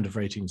are the kind of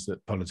ratings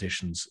that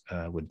politicians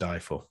would die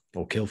for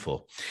or kill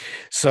for.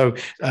 So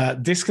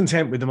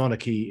discontent with the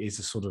monarchy is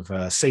a sort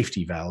of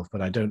safety valve,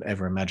 but I don't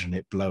ever imagine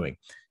it blowing.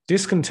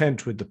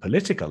 Discontent with the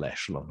political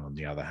echelon, on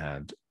the other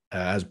hand,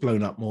 has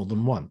blown up more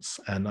than once.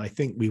 And I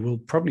think we will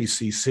probably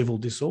see civil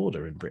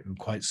disorder in Britain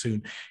quite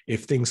soon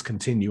if things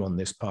continue on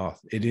this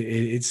path.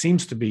 It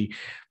seems to be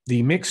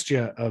the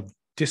mixture of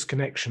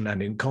disconnection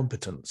and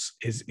incompetence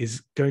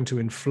is going to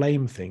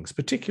inflame things,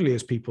 particularly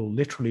as people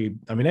literally,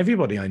 I mean,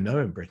 everybody I know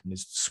in Britain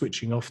is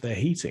switching off their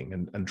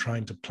heating and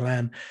trying to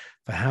plan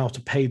for how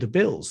to pay the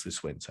bills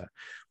this winter,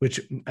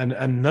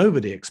 and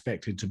nobody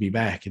expected to be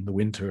back in the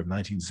winter of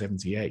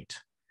 1978,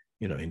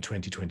 in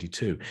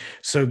 2022.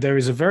 So there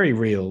is a very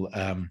real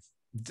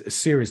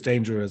serious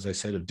danger, as I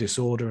said, of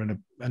disorder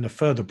and a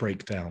further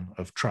breakdown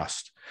of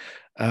trust.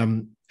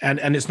 And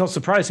it's not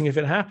surprising if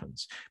it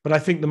happens. But I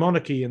think the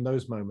monarchy in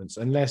those moments,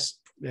 unless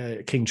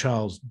King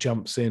Charles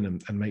jumps in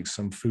and makes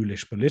some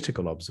foolish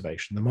political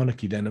observation, the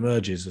monarchy then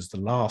emerges as the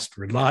last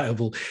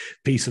reliable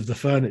piece of the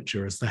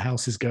furniture as the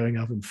house is going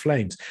up in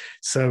flames.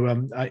 So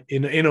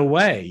in a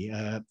way,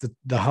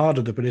 the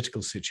harder the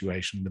political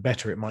situation, the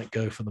better it might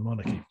go for the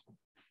monarchy.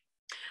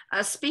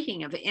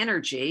 Speaking of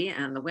energy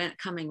and the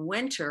coming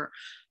winter,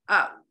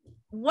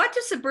 what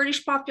does the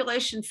British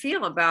population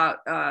feel about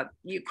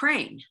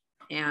Ukraine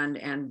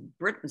and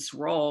Britain's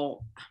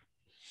role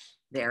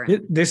there?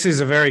 This is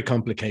a very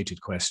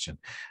complicated question.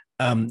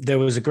 there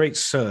was a great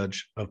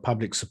surge of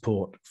public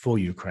support for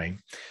Ukraine.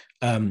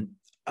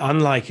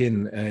 Unlike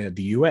in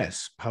the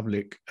US,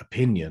 public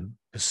opinion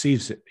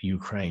perceives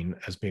Ukraine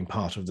as being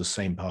part of the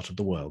same part of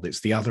the world.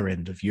 It's the other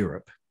end of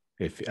Europe.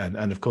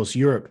 And of course,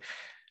 Europe,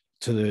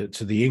 to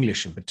the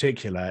English in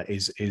particular,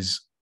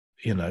 is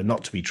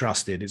not to be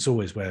trusted. It's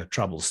always where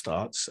trouble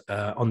starts.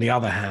 On the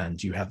other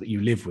hand,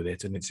 you live with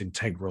it, and it's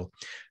integral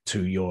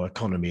to your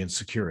economy and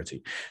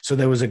security. So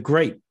there was a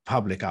great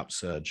public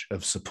upsurge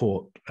of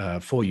support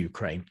for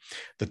Ukraine.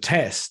 The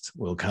test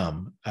will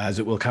come, as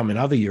it will come in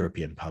other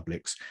European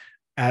publics,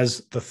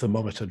 as the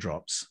thermometer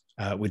drops,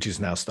 which is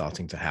now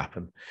starting to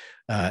happen.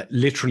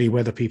 Literally,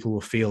 whether people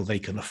will feel they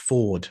can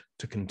afford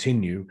to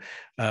continue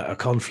a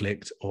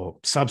conflict or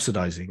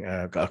subsidizing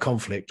a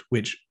conflict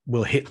which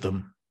will hit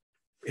them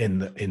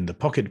in the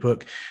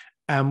pocketbook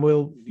and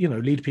will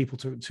lead people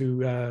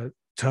to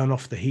turn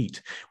off the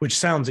heat, which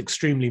sounds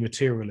extremely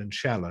material and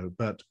shallow,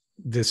 but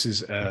this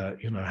is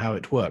how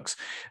it works.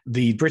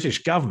 The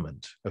British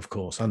government, of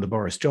course, under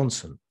Boris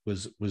Johnson,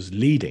 was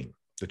leading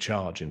the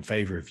charge in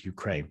favor of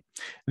Ukraine.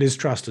 Liz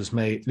Truss has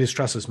made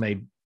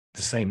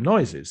the same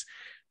noises,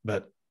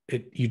 but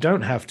you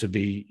don't have to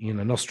be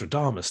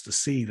Nostradamus to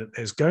see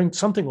that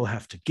something will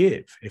have to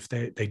give if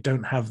they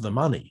don't have the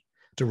money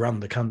to run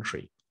the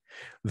country.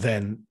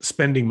 Then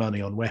spending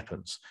money on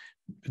weapons,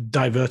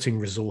 diverting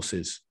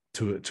resources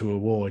to a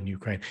war in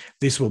Ukraine,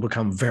 this will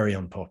become very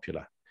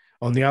unpopular.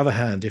 On the other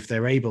hand, if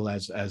they're able,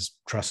 as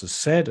Truss has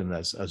said, and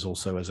as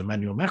also as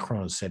Emmanuel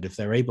Macron has said, if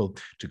they're able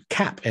to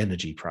cap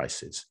energy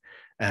prices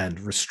and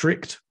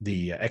restrict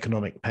the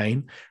economic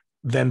pain,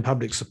 then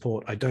public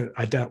support, I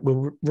doubt,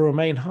 will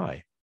remain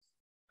high.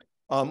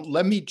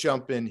 Let me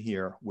jump in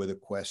here with a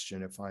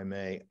question, if I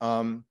may.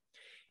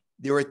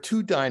 There are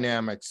two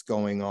dynamics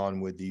going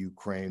on with the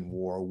Ukraine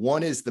war.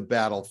 One is the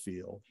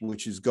battlefield,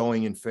 which is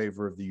going in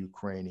favor of the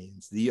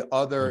Ukrainians. The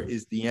other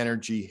is the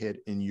energy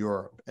hit in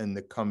Europe and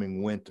the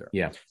coming winter.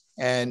 Yeah.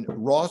 And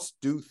Ross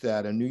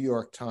Douthat, a New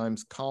York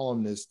Times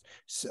columnist,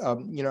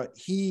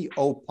 he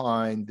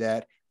opined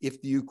that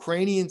if the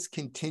Ukrainians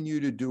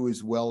continue to do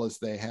as well as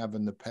they have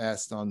in the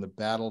past on the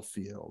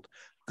battlefield,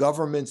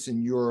 governments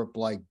in Europe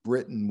like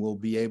Britain will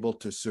be able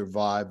to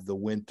survive the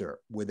winter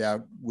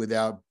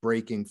without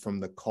breaking from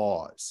the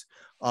cause.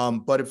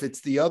 But if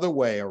it's the other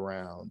way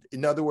around,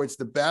 in other words,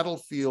 the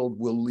battlefield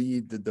will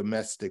lead the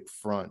domestic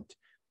front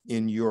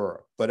in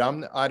Europe. But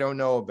I don't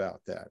know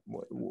about that.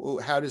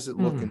 How does it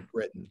look in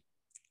Britain?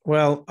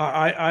 Well,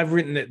 I've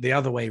written it the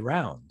other way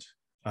round.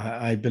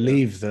 I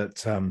believe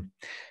that,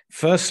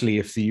 firstly,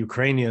 if the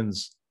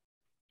Ukrainians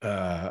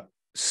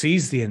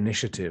seize the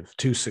initiative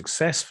too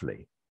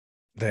successfully,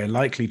 they're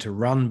likely to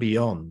run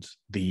beyond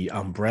the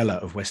umbrella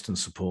of Western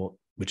support,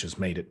 which has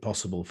made it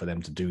possible for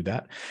them to do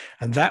that.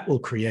 And that will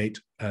create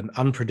an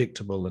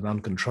unpredictable and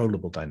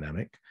uncontrollable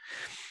dynamic.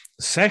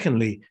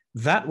 Secondly,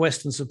 that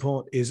Western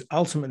support is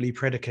ultimately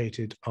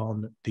predicated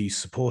on the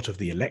support of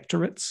the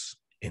electorates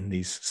in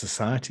these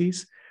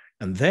societies.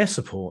 And their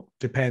support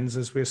depends,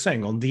 as we're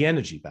saying, on the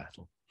energy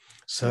battle.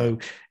 So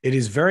it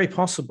is very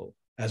possible,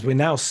 as we're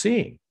now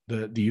seeing,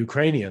 that the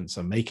Ukrainians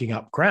are making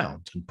up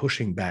ground and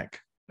pushing back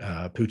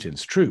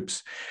Putin's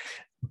troops.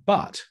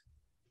 But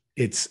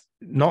it's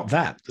not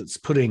that's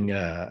putting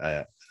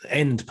an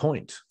end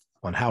point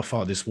on how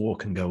far this war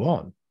can go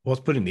on.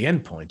 What's putting the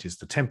end point is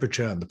the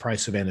temperature and the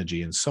price of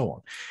energy and so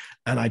on.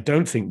 And I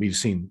don't think we've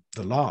seen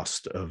the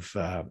last of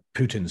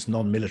Putin's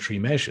non-military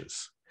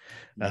measures.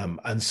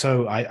 And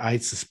so I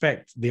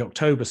suspect the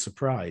October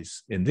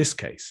surprise in this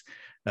case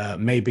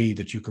may be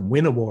that you can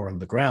win a war on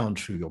the ground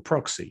through your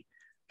proxy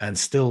and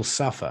still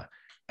suffer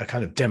a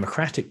kind of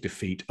democratic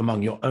defeat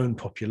among your own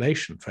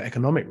population for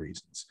economic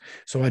reasons.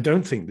 So I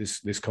don't think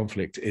this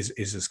conflict is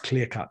as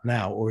clear-cut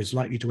now or is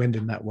likely to end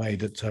in that way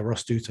that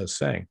Ross Douthat is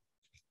saying.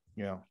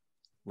 Yeah.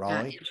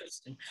 Raleigh?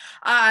 Interesting.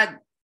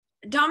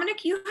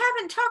 Dominic, you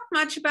haven't talked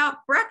much about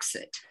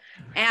Brexit.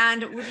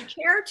 And would you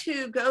care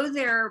to go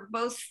there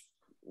both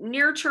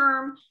near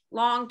term,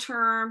 long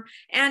term,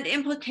 and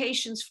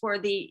implications for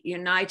the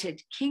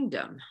United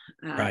Kingdom,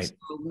 right?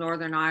 So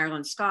Northern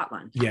Ireland,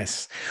 Scotland.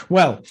 Yes.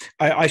 Well,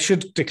 I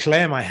should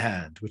declare my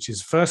hand, which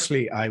is,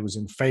 firstly, I was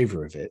in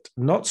favor of it,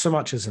 not so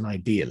much as an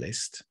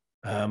idealist,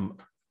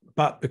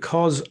 but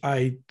because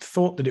I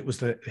thought that it was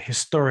the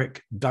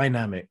historic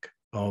dynamic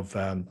of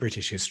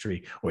British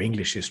history, or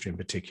English history in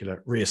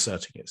particular,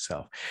 reasserting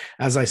itself.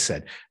 As I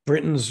said,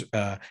 Britain's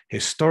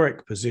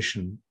historic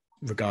position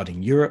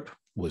regarding Europe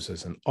was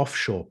as an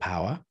offshore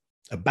power,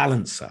 a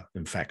balancer,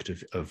 in fact,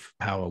 of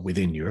power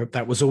within Europe.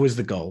 That was always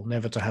the goal,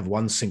 never to have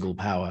one single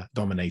power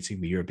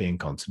dominating the European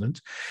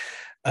continent.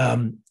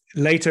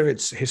 Later,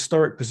 its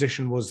historic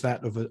position was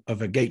that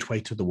of a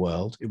gateway to the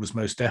world. It was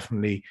most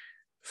definitely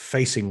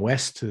facing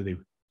west to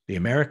the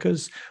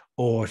Americas,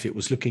 or if it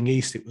was looking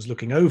east, it was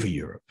looking over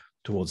Europe,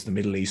 towards the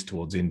Middle East,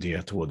 towards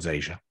India, towards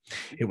Asia.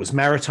 It was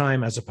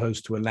maritime as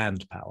opposed to a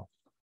land power.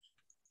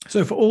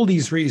 So for all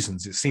these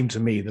reasons, it seemed to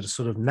me that a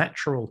sort of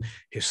natural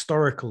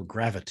historical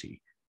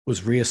gravity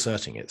was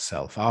reasserting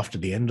itself after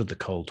the end of the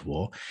Cold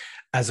War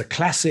as a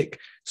classic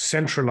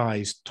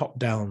centralized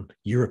top-down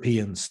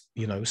European,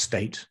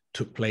 state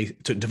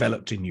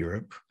developed in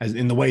Europe, as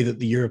in the way that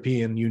the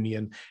European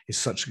Union is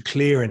such a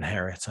clear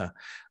inheritor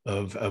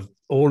of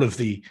all of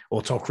the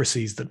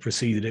autocracies that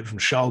preceded it, from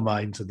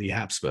Charlemagne to the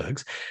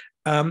Habsburgs.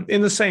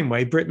 In the same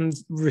way, Britain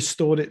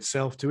restored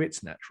itself to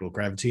its natural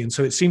gravity. And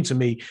so it seemed to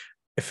me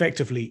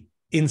effectively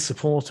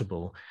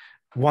insupportable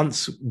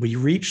once we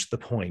reached the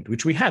point,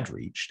 which we had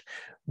reached,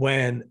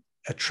 when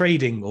a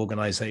trading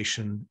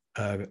organization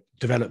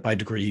developed by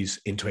degrees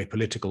into a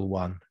political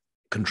one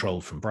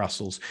controlled from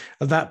Brussels.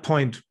 At that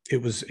point,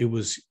 it was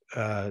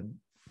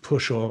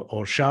push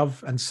or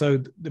shove. And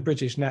so the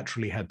British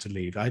naturally had to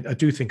leave. I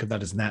do think of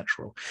that as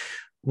natural.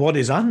 What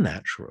is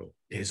unnatural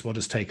is what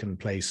has taken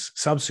place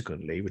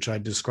subsequently, which I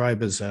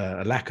describe as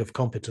a lack of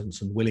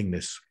competence and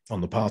willingness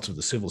on the part of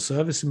the civil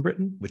service in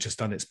Britain, which has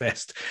done its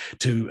best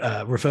to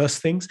reverse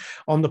things,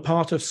 on the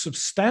part of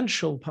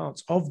substantial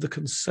parts of the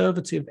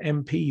Conservative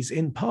MPs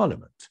in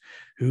Parliament,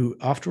 who,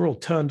 after all,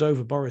 turned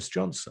over Boris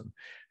Johnson,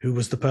 who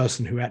was the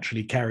person who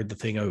actually carried the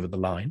thing over the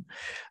line.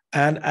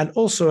 And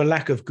also a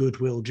lack of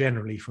goodwill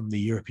generally from the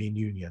European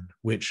Union,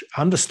 which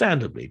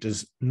understandably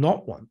does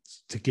not want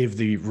to give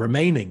the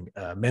remaining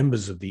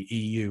members of the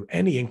EU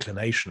any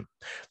inclination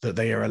that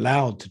they are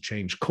allowed to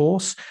change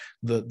course,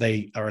 that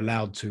they are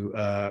allowed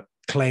to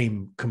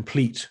claim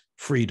complete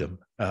freedom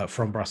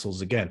from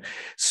Brussels again.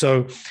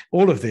 So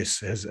all of this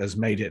has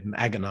made it an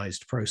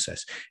agonized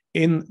process.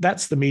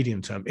 That's the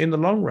medium term. In the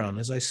long run,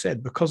 as I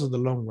said, because of the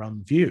long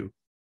run view,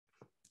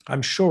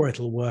 I'm sure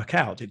it'll work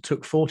out. It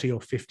took 40 or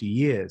 50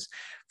 years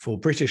for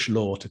British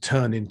law to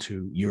turn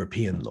into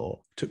European law.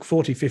 It took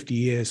 40, 50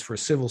 years for a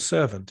civil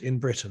servant in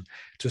Britain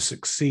to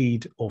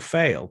succeed or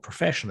fail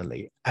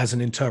professionally as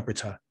an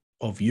interpreter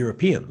of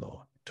European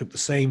law. It took the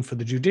same for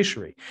the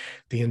judiciary.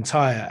 The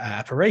entire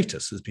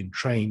apparatus has been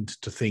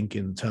trained to think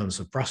in terms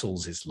of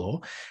Brussels'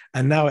 law,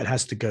 and now it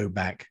has to go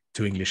back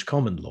to English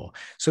common law.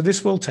 So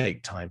this will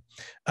take time.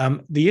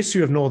 The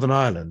issue of Northern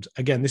Ireland,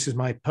 again, this is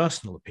my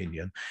personal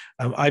opinion.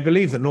 I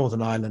believe that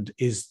Northern Ireland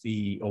is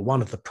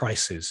one of the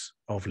prices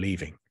of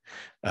leaving.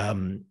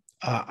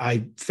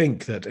 I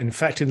think that, in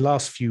fact, in the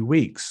last few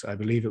weeks, I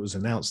believe it was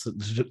announced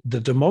that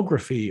the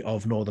demography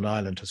of Northern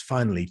Ireland has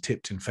finally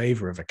tipped in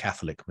favor of a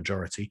Catholic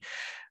majority.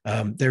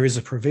 There is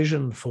a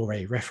provision for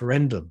a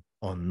referendum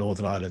on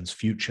Northern Ireland's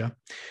future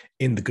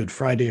in the Good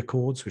Friday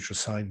Accords, which was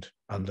signed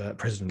under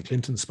President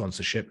Clinton's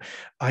sponsorship.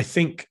 I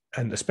think,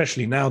 and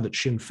especially now that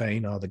Sinn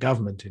Féin are the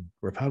government in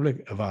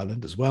Republic of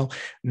Ireland as well,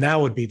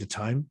 now would be the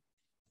time.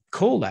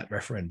 Call that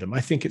referendum.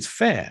 I think it's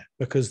fair,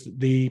 because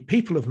the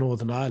people of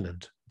Northern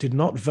Ireland did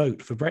not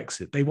vote for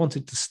Brexit. They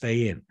wanted to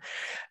stay in.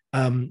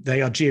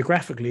 They are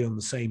geographically on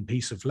the same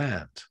piece of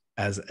land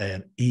as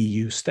an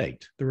EU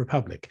state, the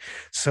Republic.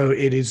 So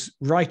it is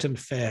right and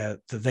fair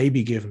that they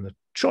be given the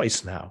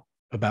choice now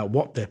about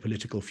what their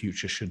political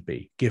future should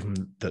be, given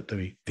that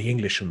the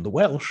English and the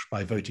Welsh,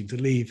 by voting to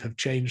leave, have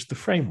changed the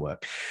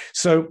framework.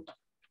 So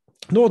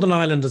Northern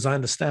Ireland, as I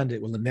understand it,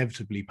 will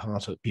inevitably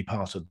be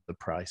part of the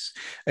price.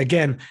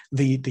 Again,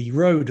 the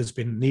road has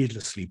been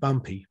needlessly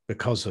bumpy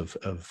because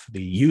of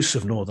the use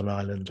of Northern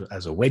Ireland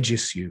as a wedge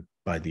issue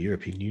by the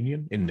European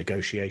Union in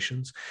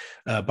negotiations,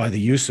 by the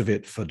use of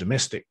it for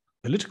domestic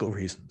political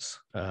reasons,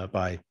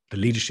 by the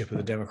leadership of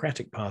the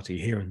Democratic Party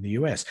here in the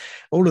US.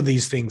 All of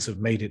these things have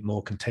made it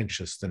more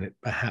contentious than it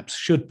perhaps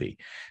should be.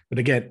 But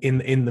again,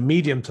 in the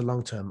medium to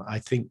long term, I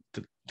think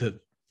that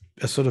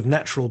a sort of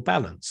natural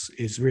balance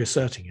is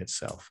reasserting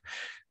itself.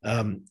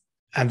 And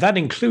that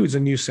includes a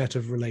new set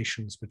of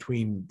relations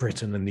between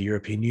Britain and the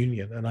European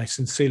Union. And I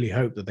sincerely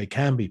hope that they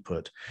can be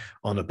put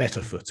on a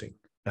better footing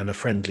and a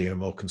friendlier,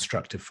 more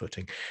constructive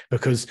footing,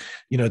 because,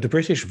 the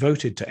British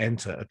voted to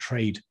enter a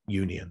trade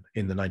union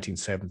in the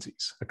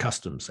 1970s, a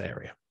customs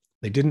area.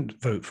 They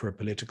didn't vote for a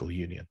political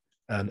union.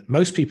 And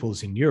most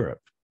peoples in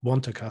Europe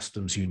want a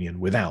customs union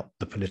without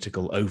the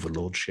political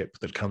overlordship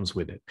that comes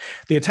with it.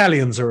 The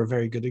Italians are a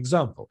very good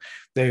example.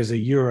 There's a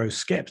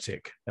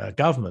Eurosceptic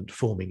government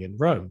forming in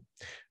Rome.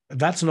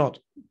 That's not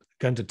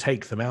going to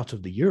take them out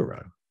of the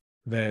euro.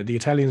 The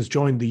Italians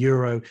joined the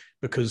euro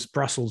because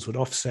Brussels would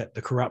offset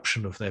the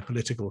corruption of their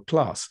political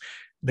class.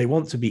 They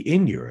want to be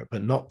in Europe,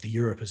 but not the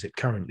Europe as it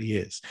currently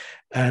is.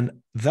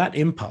 And that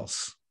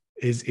impulse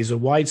is a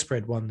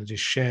widespread one that is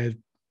shared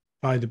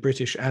by the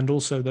British and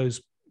also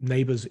those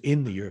neighbors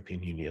in the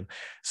European Union.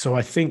 So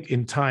I think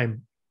in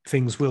time,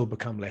 things will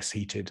become less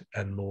heated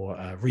and more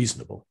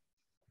reasonable.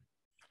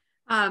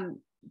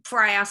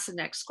 Before I ask the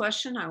next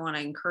question, I want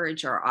to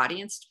encourage our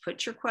audience to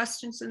put your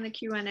questions in the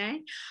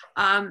Q&A.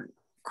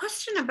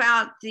 Question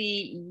about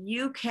the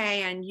UK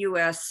and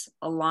US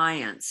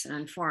alliance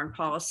and foreign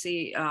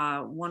policy.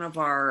 One of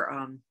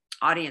our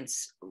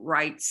audience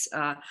writes,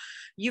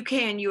 UK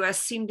and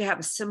US seem to have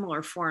a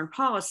similar foreign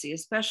policy,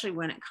 especially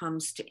when it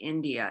comes to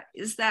India.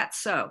 Is that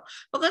so?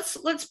 But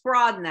let's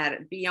broaden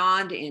that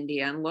beyond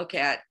India and look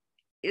at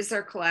is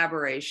there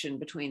collaboration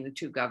between the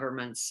two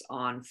governments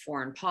on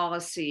foreign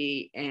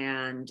policy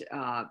and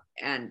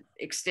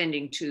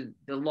extending to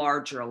the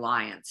larger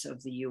alliance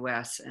of the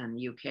U.S. and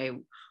the UK?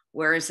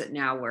 Where is it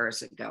now? Where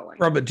is it going?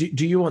 Robert,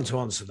 do you want to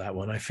answer that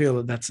one? I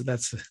feel that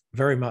that's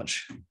very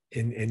much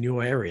in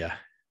your area.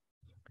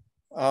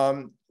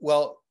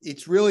 Well,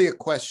 it's really a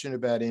question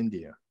about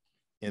India,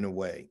 in a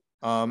way.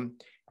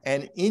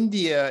 And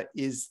India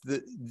is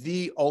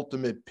the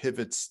ultimate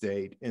pivot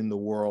state in the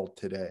world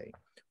today.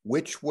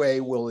 Which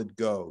way will it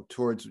go?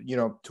 Towards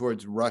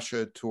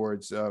Russia,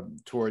 towards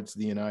the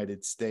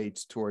United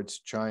States, towards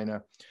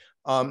China?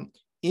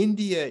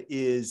 India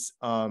is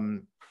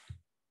the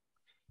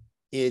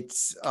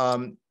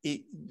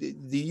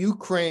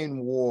Ukraine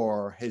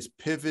war has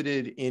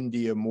pivoted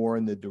India more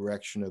in the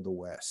direction of the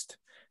West.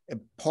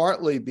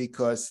 Partly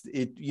because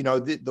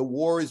the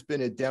war has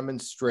been a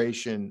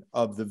demonstration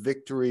of the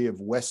victory of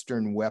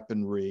Western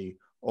weaponry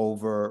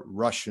over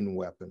Russian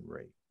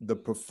weaponry, the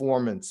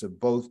performance of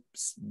both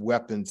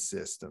weapon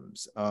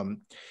systems.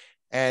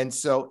 And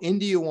so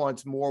India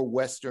wants more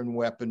Western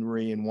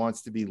weaponry and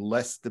wants to be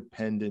less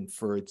dependent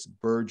for its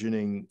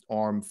burgeoning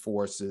armed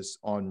forces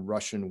on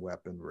Russian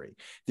weaponry.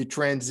 The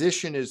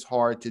transition is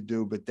hard to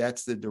do, but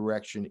that's the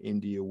direction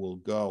India will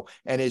go.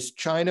 And as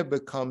China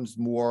becomes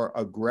more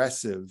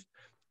aggressive,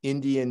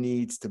 India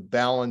needs to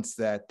balance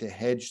that, to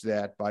hedge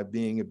that by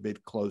being a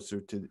bit closer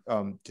to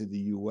the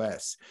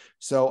US.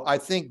 So I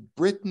think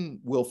Britain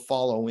will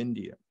follow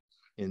India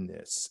in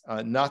this,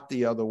 not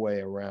the other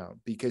way around.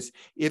 Because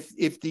if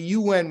the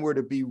UN were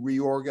to be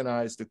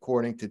reorganized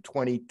according to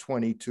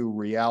 2022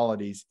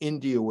 realities,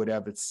 India would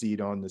have its seat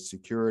on the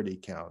Security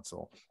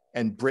Council,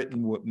 and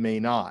Britain may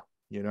not,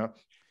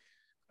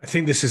 I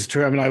think this is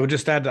true. I mean, I would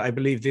just add that I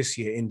believe this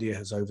year India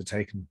has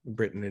overtaken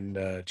Britain in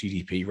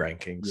GDP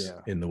rankings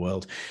in the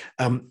world.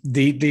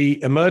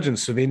 The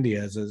emergence of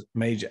India as a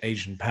major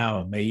Asian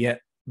power may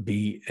yet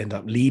end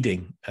up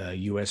leading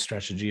US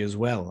strategy as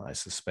well, I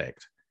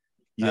suspect.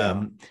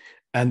 Yeah.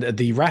 And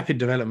the rapid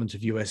development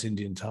of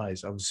US-Indian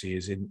ties obviously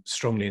is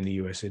strongly in the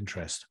US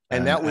interest.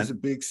 And that was a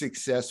big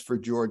success for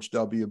George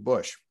W.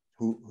 Bush,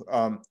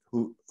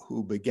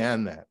 who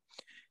began that.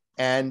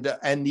 And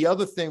the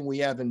other thing we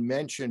haven't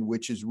mentioned,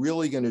 which is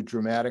really going to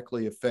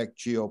dramatically affect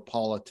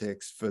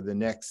geopolitics for the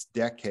next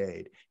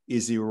decade,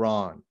 is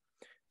Iran.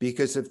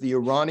 Because if the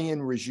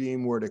Iranian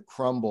regime were to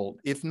crumble,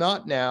 if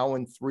not now,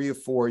 in 3 or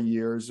 4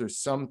 years or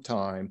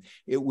sometime,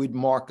 it would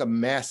mark a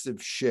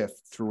massive shift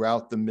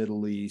throughout the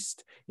Middle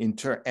East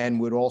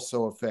and would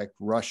also affect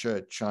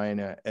Russia,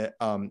 China,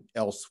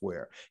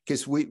 elsewhere.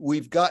 Because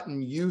we've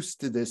gotten used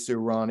to this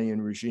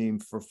Iranian regime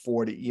for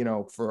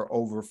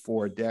over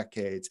 4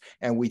 decades,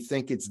 and we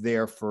think it's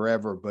there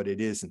forever, but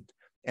it isn't.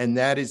 And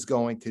that is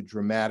going to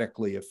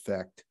dramatically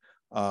affect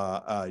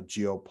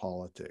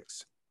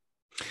geopolitics.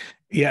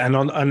 Yeah, and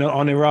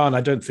on Iran,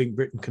 I don't think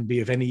Britain can be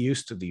of any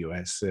use to the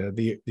US.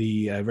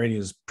 The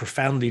Iranians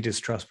profoundly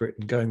distrust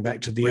Britain, going back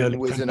to the Britain early.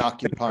 Was an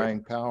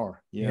occupying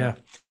power. Yeah.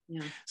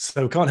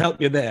 So can't help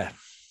you there.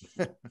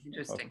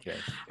 Interesting. Okay.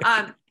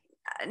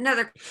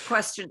 Another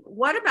question.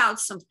 What about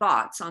some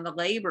thoughts on the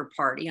Labour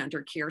Party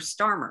under Keir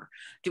Starmer?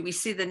 Do we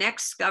see the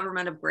next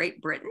government of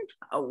Great Britain?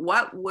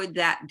 What would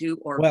that do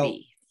or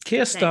be?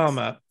 Keir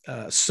Starmer,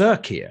 Sir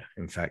Keir,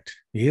 in fact,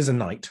 he is a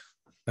knight,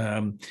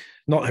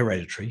 not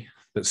hereditary,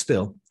 but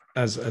still,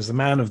 as a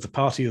man of the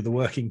party of the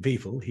working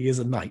people, he is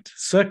a knight.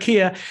 Sir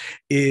Keir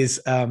is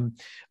from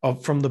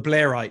the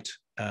Blairite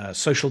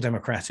social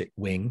democratic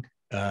wing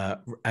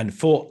and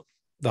fought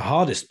the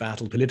hardest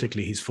battle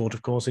politically he's fought,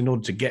 of course, in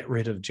order to get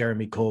rid of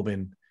Jeremy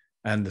Corbyn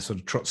and the sort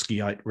of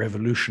Trotskyite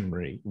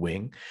revolutionary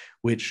wing,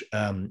 which,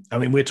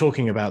 we're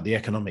talking about the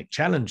economic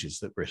challenges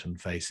that Britain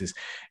faces.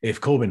 If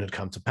Corbyn had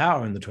come to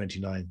power in the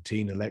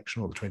 2019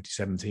 election or the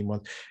 2017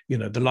 one,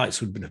 the lights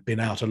would have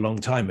been out a long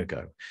time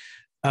ago.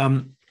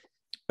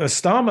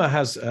 Starmer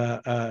has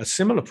a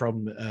similar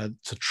problem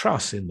to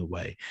Truss in the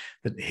way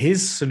that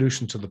his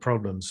solution to the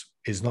problems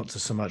is not to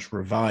so much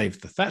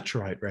revive the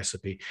Thatcherite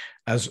recipe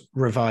as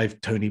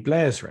revive Tony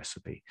Blair's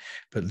recipe.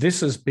 But this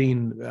has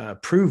been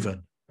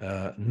proven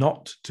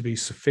not to be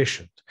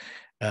sufficient.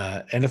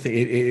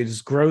 It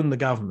has grown the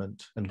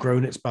government and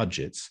grown its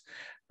budgets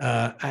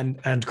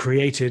and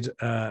created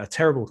a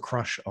terrible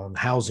crush on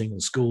housing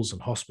and schools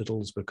and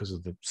hospitals because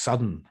of the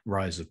sudden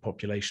rise of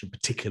population,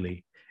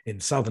 particularly in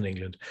southern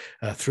England,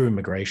 through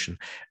immigration.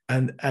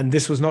 And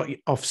this was not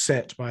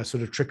offset by a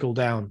sort of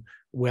trickle-down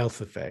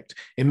wealth effect.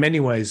 In many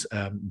ways,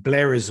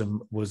 Blairism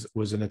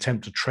was an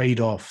attempt to trade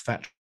off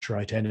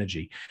Thatcherite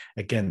energy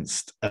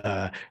against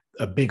a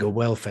bigger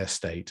welfare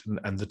state.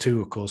 And the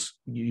two, of course,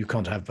 you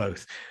can't have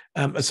both.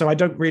 So I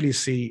don't really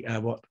see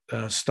what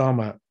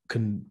Starmer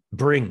can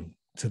bring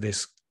to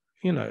this.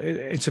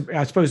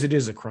 I suppose it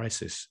is a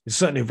crisis. It's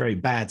certainly a very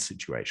bad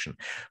situation,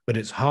 but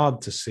it's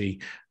hard to see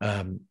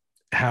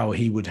how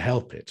he would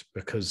help it,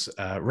 because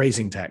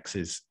raising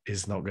taxes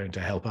is not going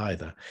to help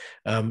either.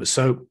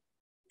 So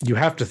you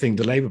have to think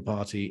the Labour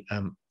Party,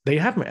 they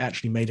haven't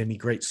actually made any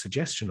great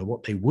suggestion of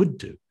what they would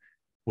do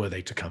were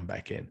they to come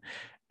back in.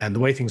 And the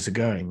way things are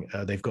going,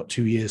 they've got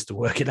 2 years to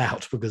work it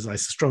out, because I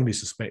strongly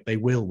suspect they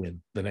will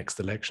win the next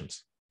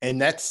elections. And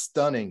that's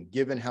stunning,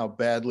 given how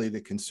badly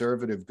the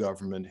conservative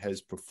government has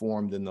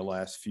performed in the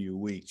last few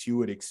weeks. You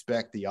would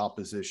expect the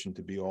opposition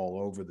to be all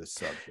over the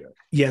subject.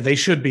 Yeah, they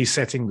should be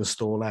setting the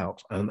stall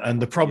out.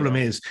 And the problem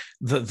is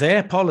that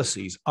their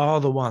policies are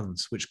the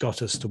ones which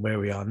got us to where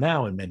we are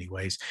now in many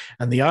ways.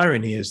 And the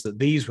irony is that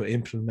these were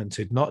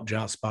implemented not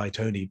just by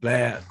Tony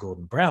Blair and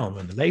Gordon Brown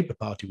when the Labour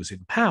Party was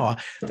in power,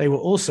 they were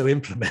also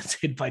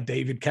implemented by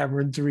David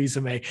Cameron, Theresa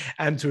May,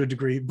 and to a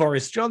degree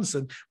Boris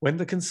Johnson when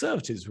the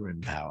Conservatives were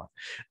in power.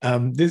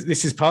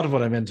 This is part of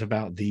what I meant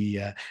about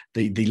the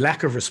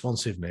lack of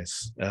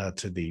responsiveness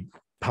to the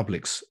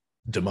public's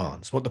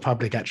demands. What the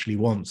public actually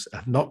wants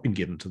have not been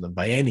given to them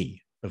by any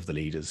of the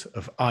leaders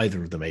of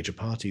either of the major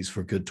parties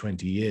for a good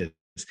 20 years.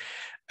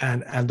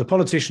 And the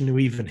politician who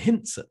even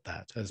hints at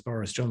that, as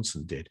Boris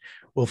Johnson did,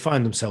 will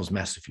find themselves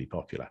massively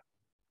popular.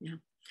 Yeah.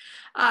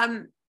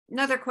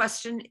 Another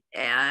question,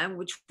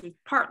 which we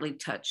partly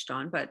touched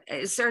on, but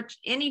is there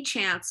any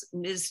chance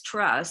Ms.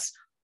 Truss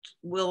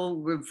will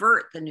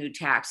revert the new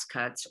tax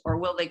cuts, or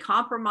will they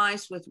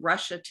compromise with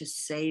Russia to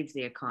save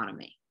the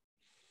economy?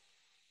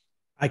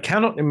 I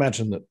cannot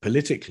imagine that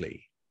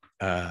politically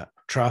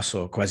Truss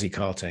or Kwasi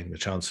Kwarteng, the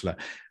Chancellor,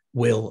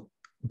 will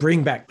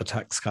bring back the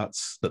tax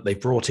cuts that they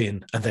brought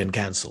in and then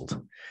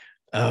cancelled.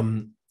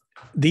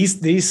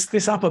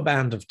 This upper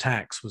band of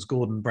tax was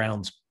Gordon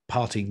Brown's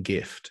parting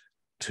gift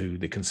to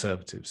the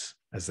Conservatives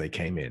as they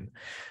came in.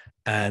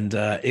 And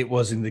it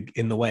was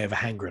in the way of a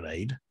hand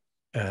grenade,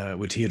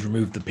 which he had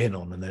removed the pin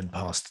on and then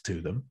passed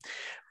to them.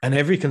 And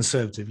every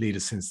Conservative leader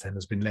since then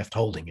has been left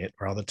holding it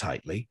rather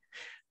tightly.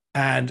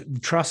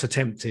 And Truss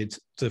attempted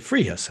to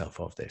free herself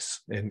of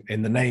this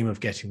in the name of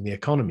getting the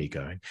economy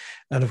going.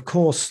 And of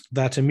course,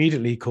 that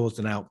immediately caused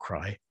an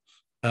outcry,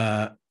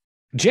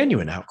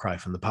 genuine outcry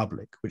from the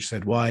public, which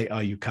said, why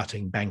are you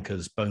cutting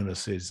bankers'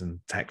 bonuses and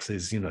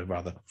taxes,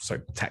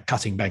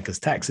 cutting bankers'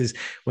 taxes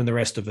when the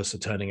rest of us are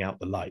turning out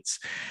the lights?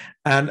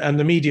 And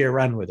the media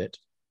ran with it.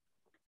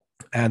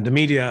 And the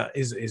media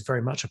is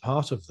very much a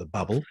part of the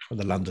bubble, or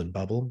the London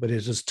bubble, but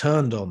it has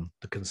turned on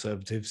the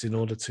Conservatives in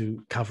order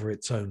to cover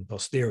its own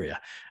posterior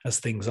as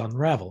things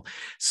unravel.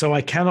 So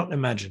I cannot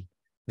imagine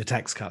the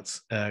tax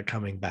cuts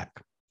coming back.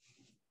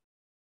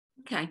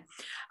 Okay.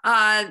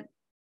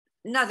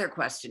 Another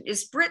question.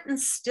 Is Britain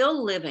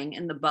still living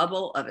in the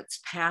bubble of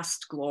its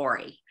past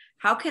glory?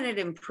 How can it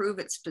improve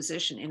its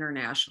position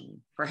internationally,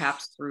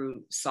 perhaps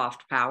through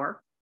soft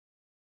power?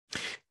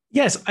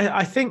 Yes,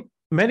 I think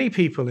many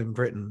people in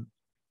Britain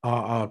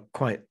are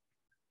quite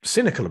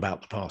cynical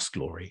about the past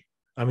glory.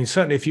 I mean,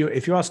 certainly if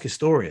you ask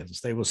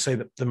historians, they will say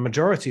that the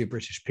majority of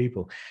British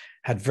people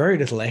had very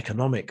little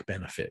economic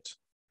benefit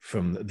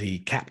from the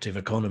captive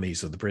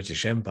economies of the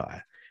British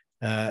Empire.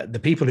 The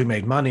people who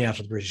made money out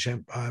of the British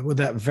Empire were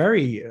that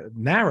very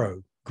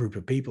narrow group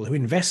of people who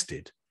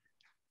invested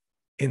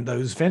in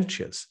those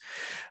ventures.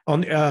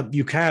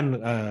 You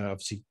can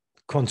obviously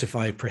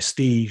quantify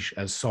prestige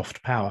as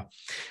soft power.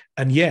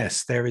 And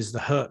yes, there is the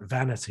hurt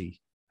vanity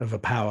of a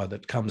power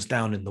that comes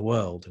down in the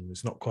world and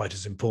is not quite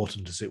as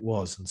important as it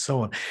was, and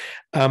so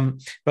on.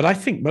 But I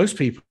think most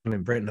people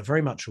in Britain are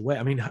very much aware.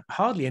 I mean,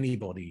 hardly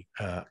anybody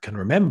can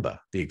remember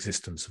the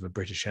existence of a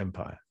British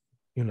Empire.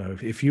 You know,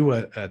 if you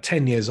were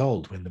 10 years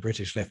old when the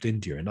British left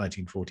India in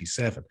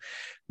 1947,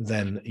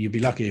 then you'd be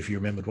lucky if you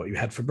remembered what you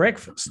had for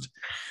breakfast.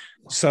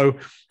 So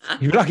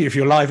you're lucky if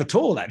you're alive at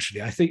all,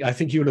 actually. I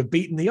think you will have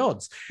beaten the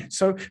odds.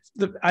 So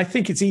I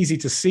think it's easy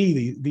to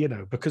see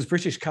because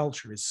British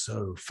culture is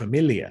so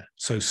familiar,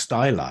 so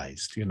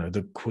stylized,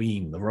 the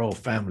Queen, the royal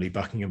family,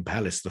 Buckingham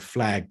Palace, the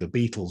flag, the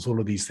Beatles, all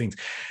of these things.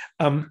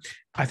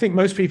 I think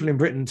most people in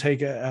Britain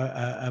take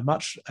a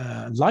much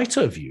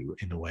lighter view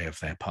in a way of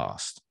their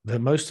past.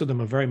 Most of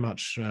them are very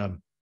much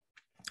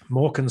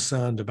more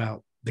concerned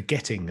about the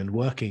getting and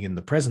working in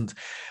the present,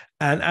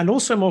 and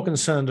also more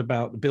concerned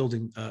about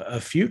building a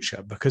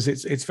future, because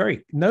it's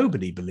very,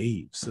 nobody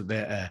believes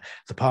that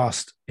the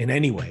past in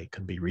any way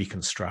can be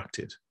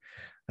reconstructed.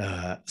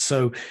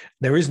 So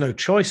there is no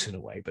choice in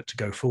a way but to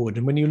go forward.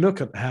 And when you look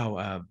at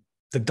how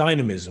the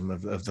dynamism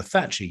of the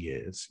Thatcher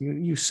years,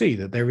 you see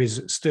that there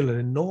is still an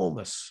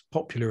enormous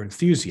popular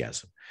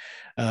enthusiasm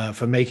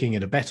for making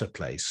it a better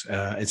place.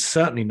 It's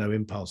certainly no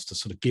impulse to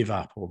sort of give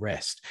up or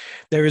rest.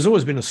 There has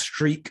always been a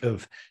streak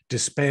of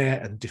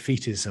despair and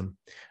defeatism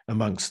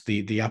amongst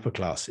the upper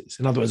classes,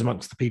 in other words,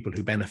 amongst the people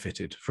who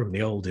benefited from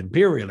the old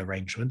imperial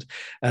arrangement.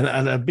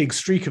 And a big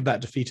streak of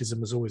that defeatism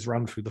has always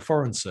run through the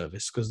Foreign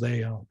Service, because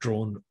they are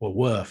drawn, or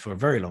were for a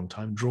very long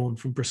time, drawn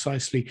from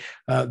precisely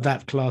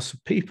that class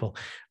of people.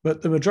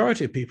 But the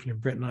majority of people in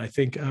Britain, I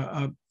think,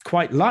 are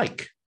quite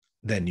like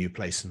their new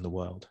place in the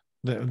world.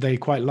 They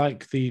quite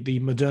like the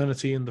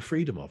modernity and the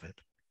freedom of it.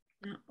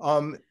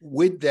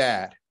 With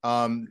that,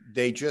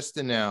 they just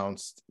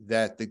announced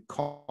that the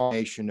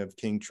coronation of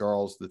King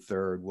Charles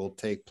III will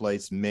take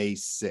place May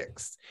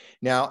 6th.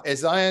 Now,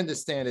 as I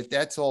understand it,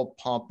 that's all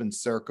pomp and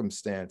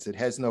circumstance. It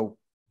has no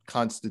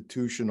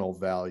constitutional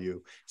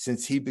value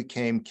since he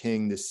became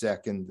king the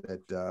second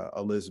that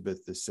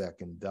Elizabeth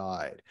II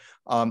died.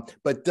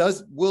 But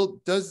does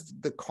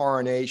the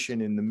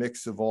coronation in the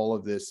mix of all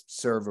of this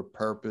serve a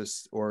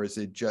purpose, or is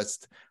it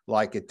just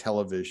like a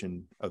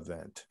television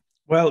event?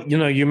 Well,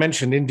 you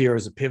mentioned India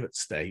as a pivot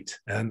state,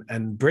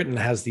 and Britain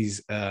has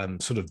these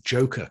sort of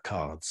joker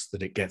cards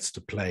that it gets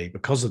to play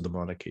because of the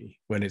monarchy,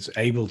 when it's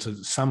able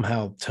to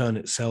somehow turn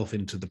itself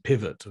into the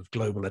pivot of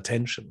global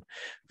attention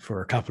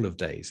for a couple of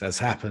days, as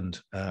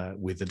happened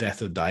with the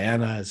death of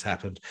Diana, as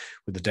happened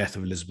with the death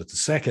of Elizabeth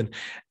II.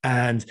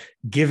 And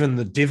given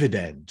the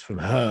dividend from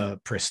her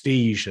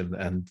prestige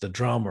and the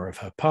drama of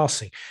her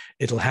passing,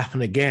 it'll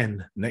happen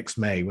again next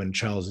May when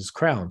Charles is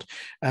crowned.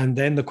 And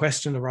then the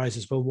question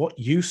arises, well, what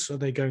use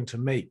are they going to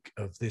make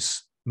of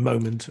this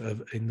moment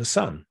in the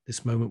sun,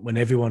 this moment when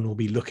everyone will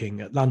be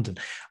looking at London?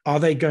 Are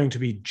they going to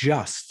be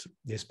just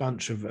this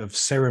bunch of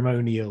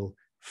ceremonial,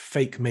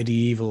 fake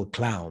medieval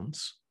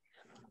clowns?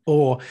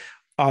 Or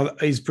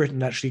is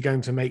Britain actually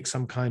going to make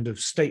some kind of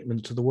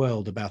statement to the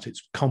world about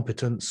its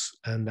competence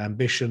and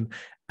ambition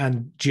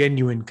and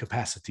genuine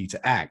capacity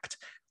to act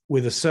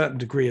with a certain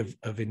degree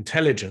of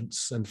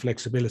intelligence and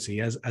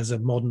flexibility as a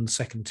modern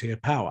second-tier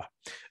power?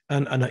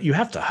 And you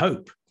have to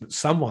hope that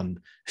someone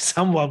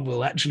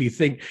will actually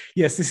think,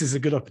 yes, this is a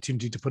good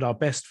opportunity to put our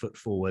best foot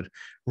forward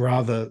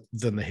rather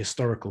than the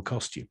historical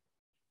costume.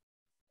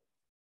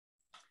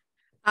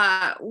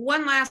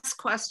 One last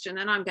question,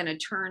 and I'm going to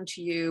turn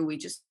to you. We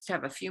just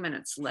have a few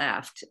minutes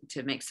left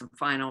to make some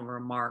final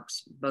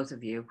remarks, both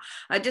of you.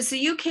 Does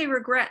the UK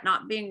regret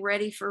not being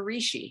ready for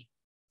Rishi?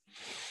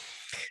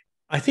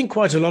 I think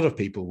quite a lot of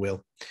people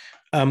will.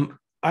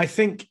 I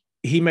think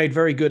he made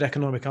very good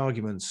economic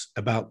arguments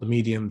about the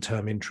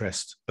medium-term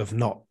interest of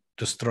not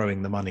just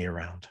throwing the money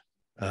around.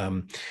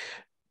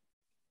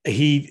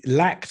 He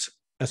lacked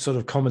a sort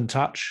of common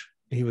touch.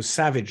 He was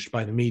savaged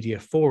by the media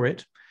for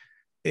it.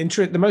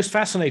 The most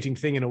fascinating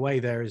thing in a way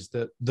there is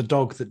that the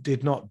dog that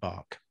did not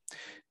bark.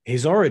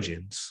 His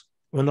origins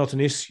were not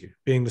an issue,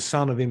 being the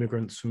son of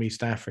immigrants from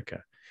East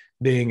Africa,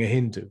 being a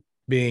Hindu,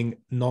 being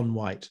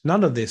non-white.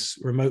 None of this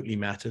remotely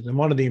mattered. And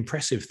one of the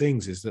impressive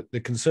things is that the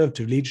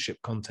Conservative leadership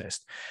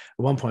contest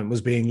at one point was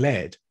being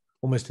led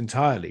almost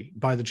entirely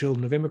by the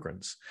children of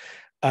immigrants.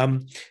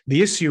 The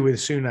issue with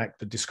Sunak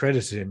that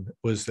discredited him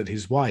was that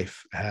his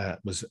wife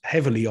was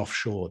heavily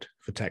offshored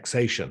for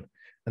taxation.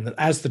 And that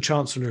as the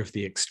Chancellor of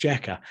the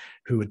Exchequer,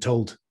 who had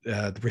told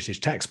the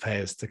British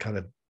taxpayers to kind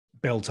of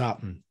belt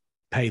up and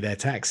pay their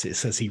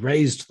taxes as he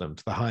raised them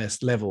to the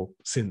highest level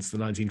since the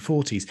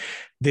 1940s,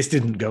 this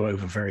didn't go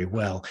over very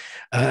well.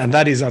 And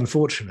that is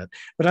unfortunate.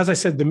 But as I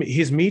said,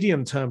 his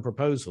medium-term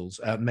proposals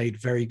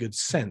made very good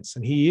sense.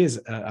 And he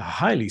is a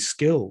highly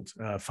skilled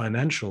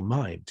financial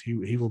mind.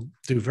 He will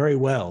do very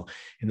well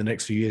in the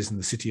next few years in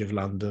the City of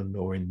London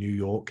or in New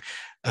York,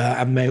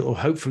 and may or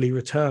hopefully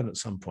return at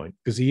some point,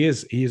 because he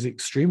is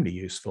extremely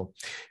useful.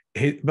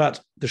 But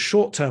the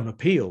short-term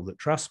appeal that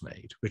Truss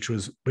made, which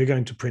was we're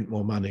going to print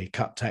more money,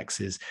 cut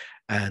taxes,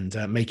 and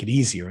make it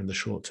easier in the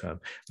short term,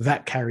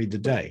 that carried the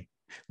day.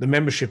 The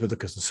membership of the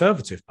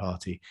Conservative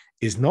Party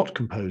is not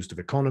composed of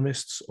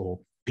economists or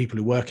people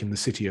who work in the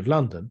City of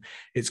London.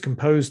 It's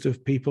composed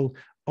of people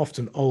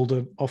often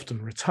older, often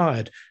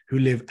retired, who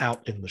live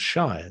out in the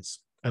shires.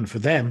 And for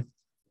them,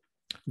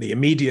 the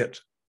immediate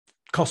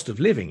cost of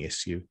living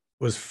issue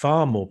was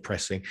far more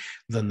pressing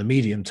than the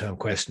medium-term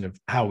question of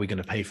how are we going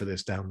to pay for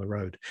this down the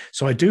road.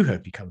 So I do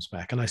hope he comes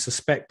back, and I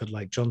suspect that,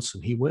 like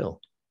Johnson, he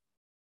will.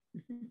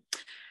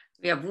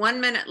 We have 1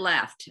 minute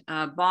left.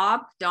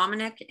 Bob,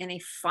 Dominic, any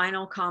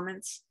final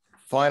comments?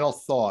 Final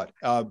thought.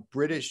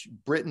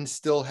 Britain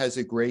still has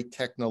a great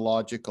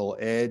technological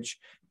edge.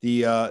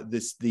 The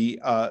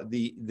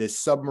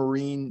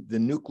submarine, the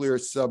nuclear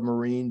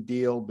submarine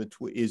deal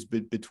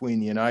between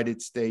the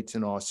United States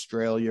and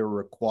Australia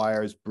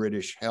requires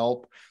British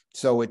help.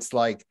 So it's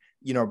like,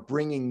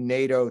 bringing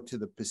NATO to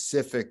the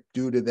Pacific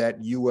due to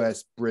that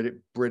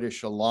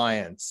U.S.-British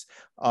alliance.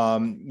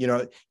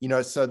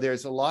 So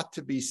there's a lot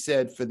to be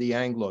said for the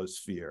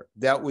Anglosphere.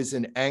 That was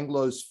an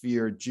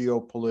Anglosphere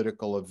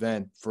geopolitical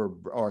event for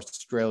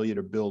Australia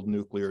to build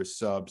nuclear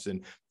subs,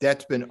 and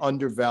that's been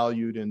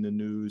undervalued in the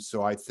news.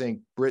 So I think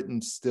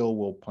Britain still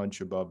will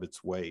punch above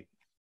its weight.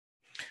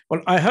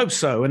 Well, I hope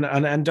so. And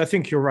I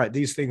think you're right.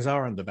 These things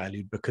are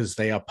undervalued because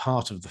they are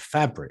part of the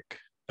fabric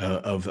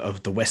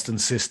of the Western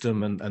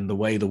system and the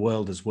way the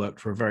world has worked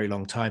for a very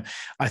long time.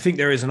 I think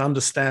there is an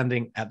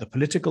understanding at the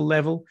political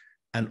level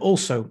and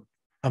also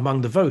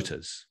among the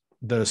voters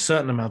that a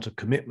certain amount of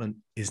commitment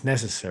is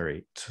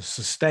necessary to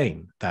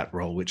sustain that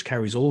role, which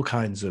carries all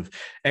kinds of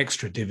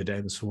extra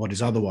dividends for what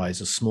is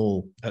otherwise a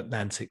small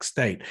Atlantic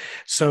state.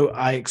 So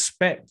I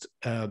expect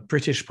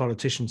British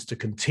politicians to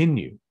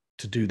continue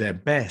to do their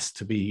best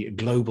to be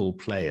global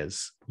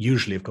players,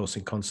 usually, of course,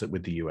 in concert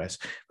with the US,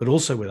 but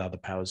also with other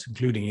powers,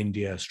 including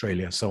India,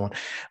 Australia, so on.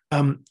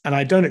 And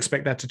I don't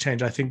expect that to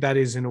change. I think that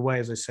is, in a way,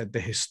 as I said, the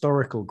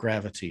historical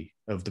gravity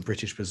of the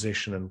British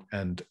position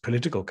and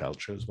political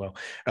culture as well,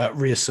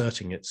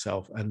 reasserting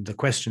itself. And the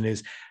question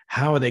is,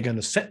 how are they going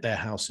to set their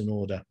house in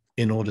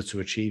order to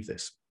achieve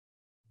this?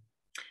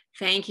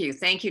 Thank you.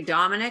 Thank you,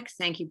 Dominic.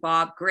 Thank you,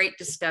 Bob. Great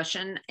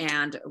discussion.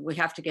 And we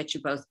have to get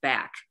you both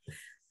back.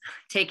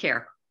 Take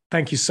care.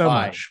 Thank you so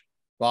much.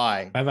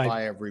 Bye. Bye-bye.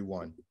 Bye,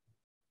 everyone.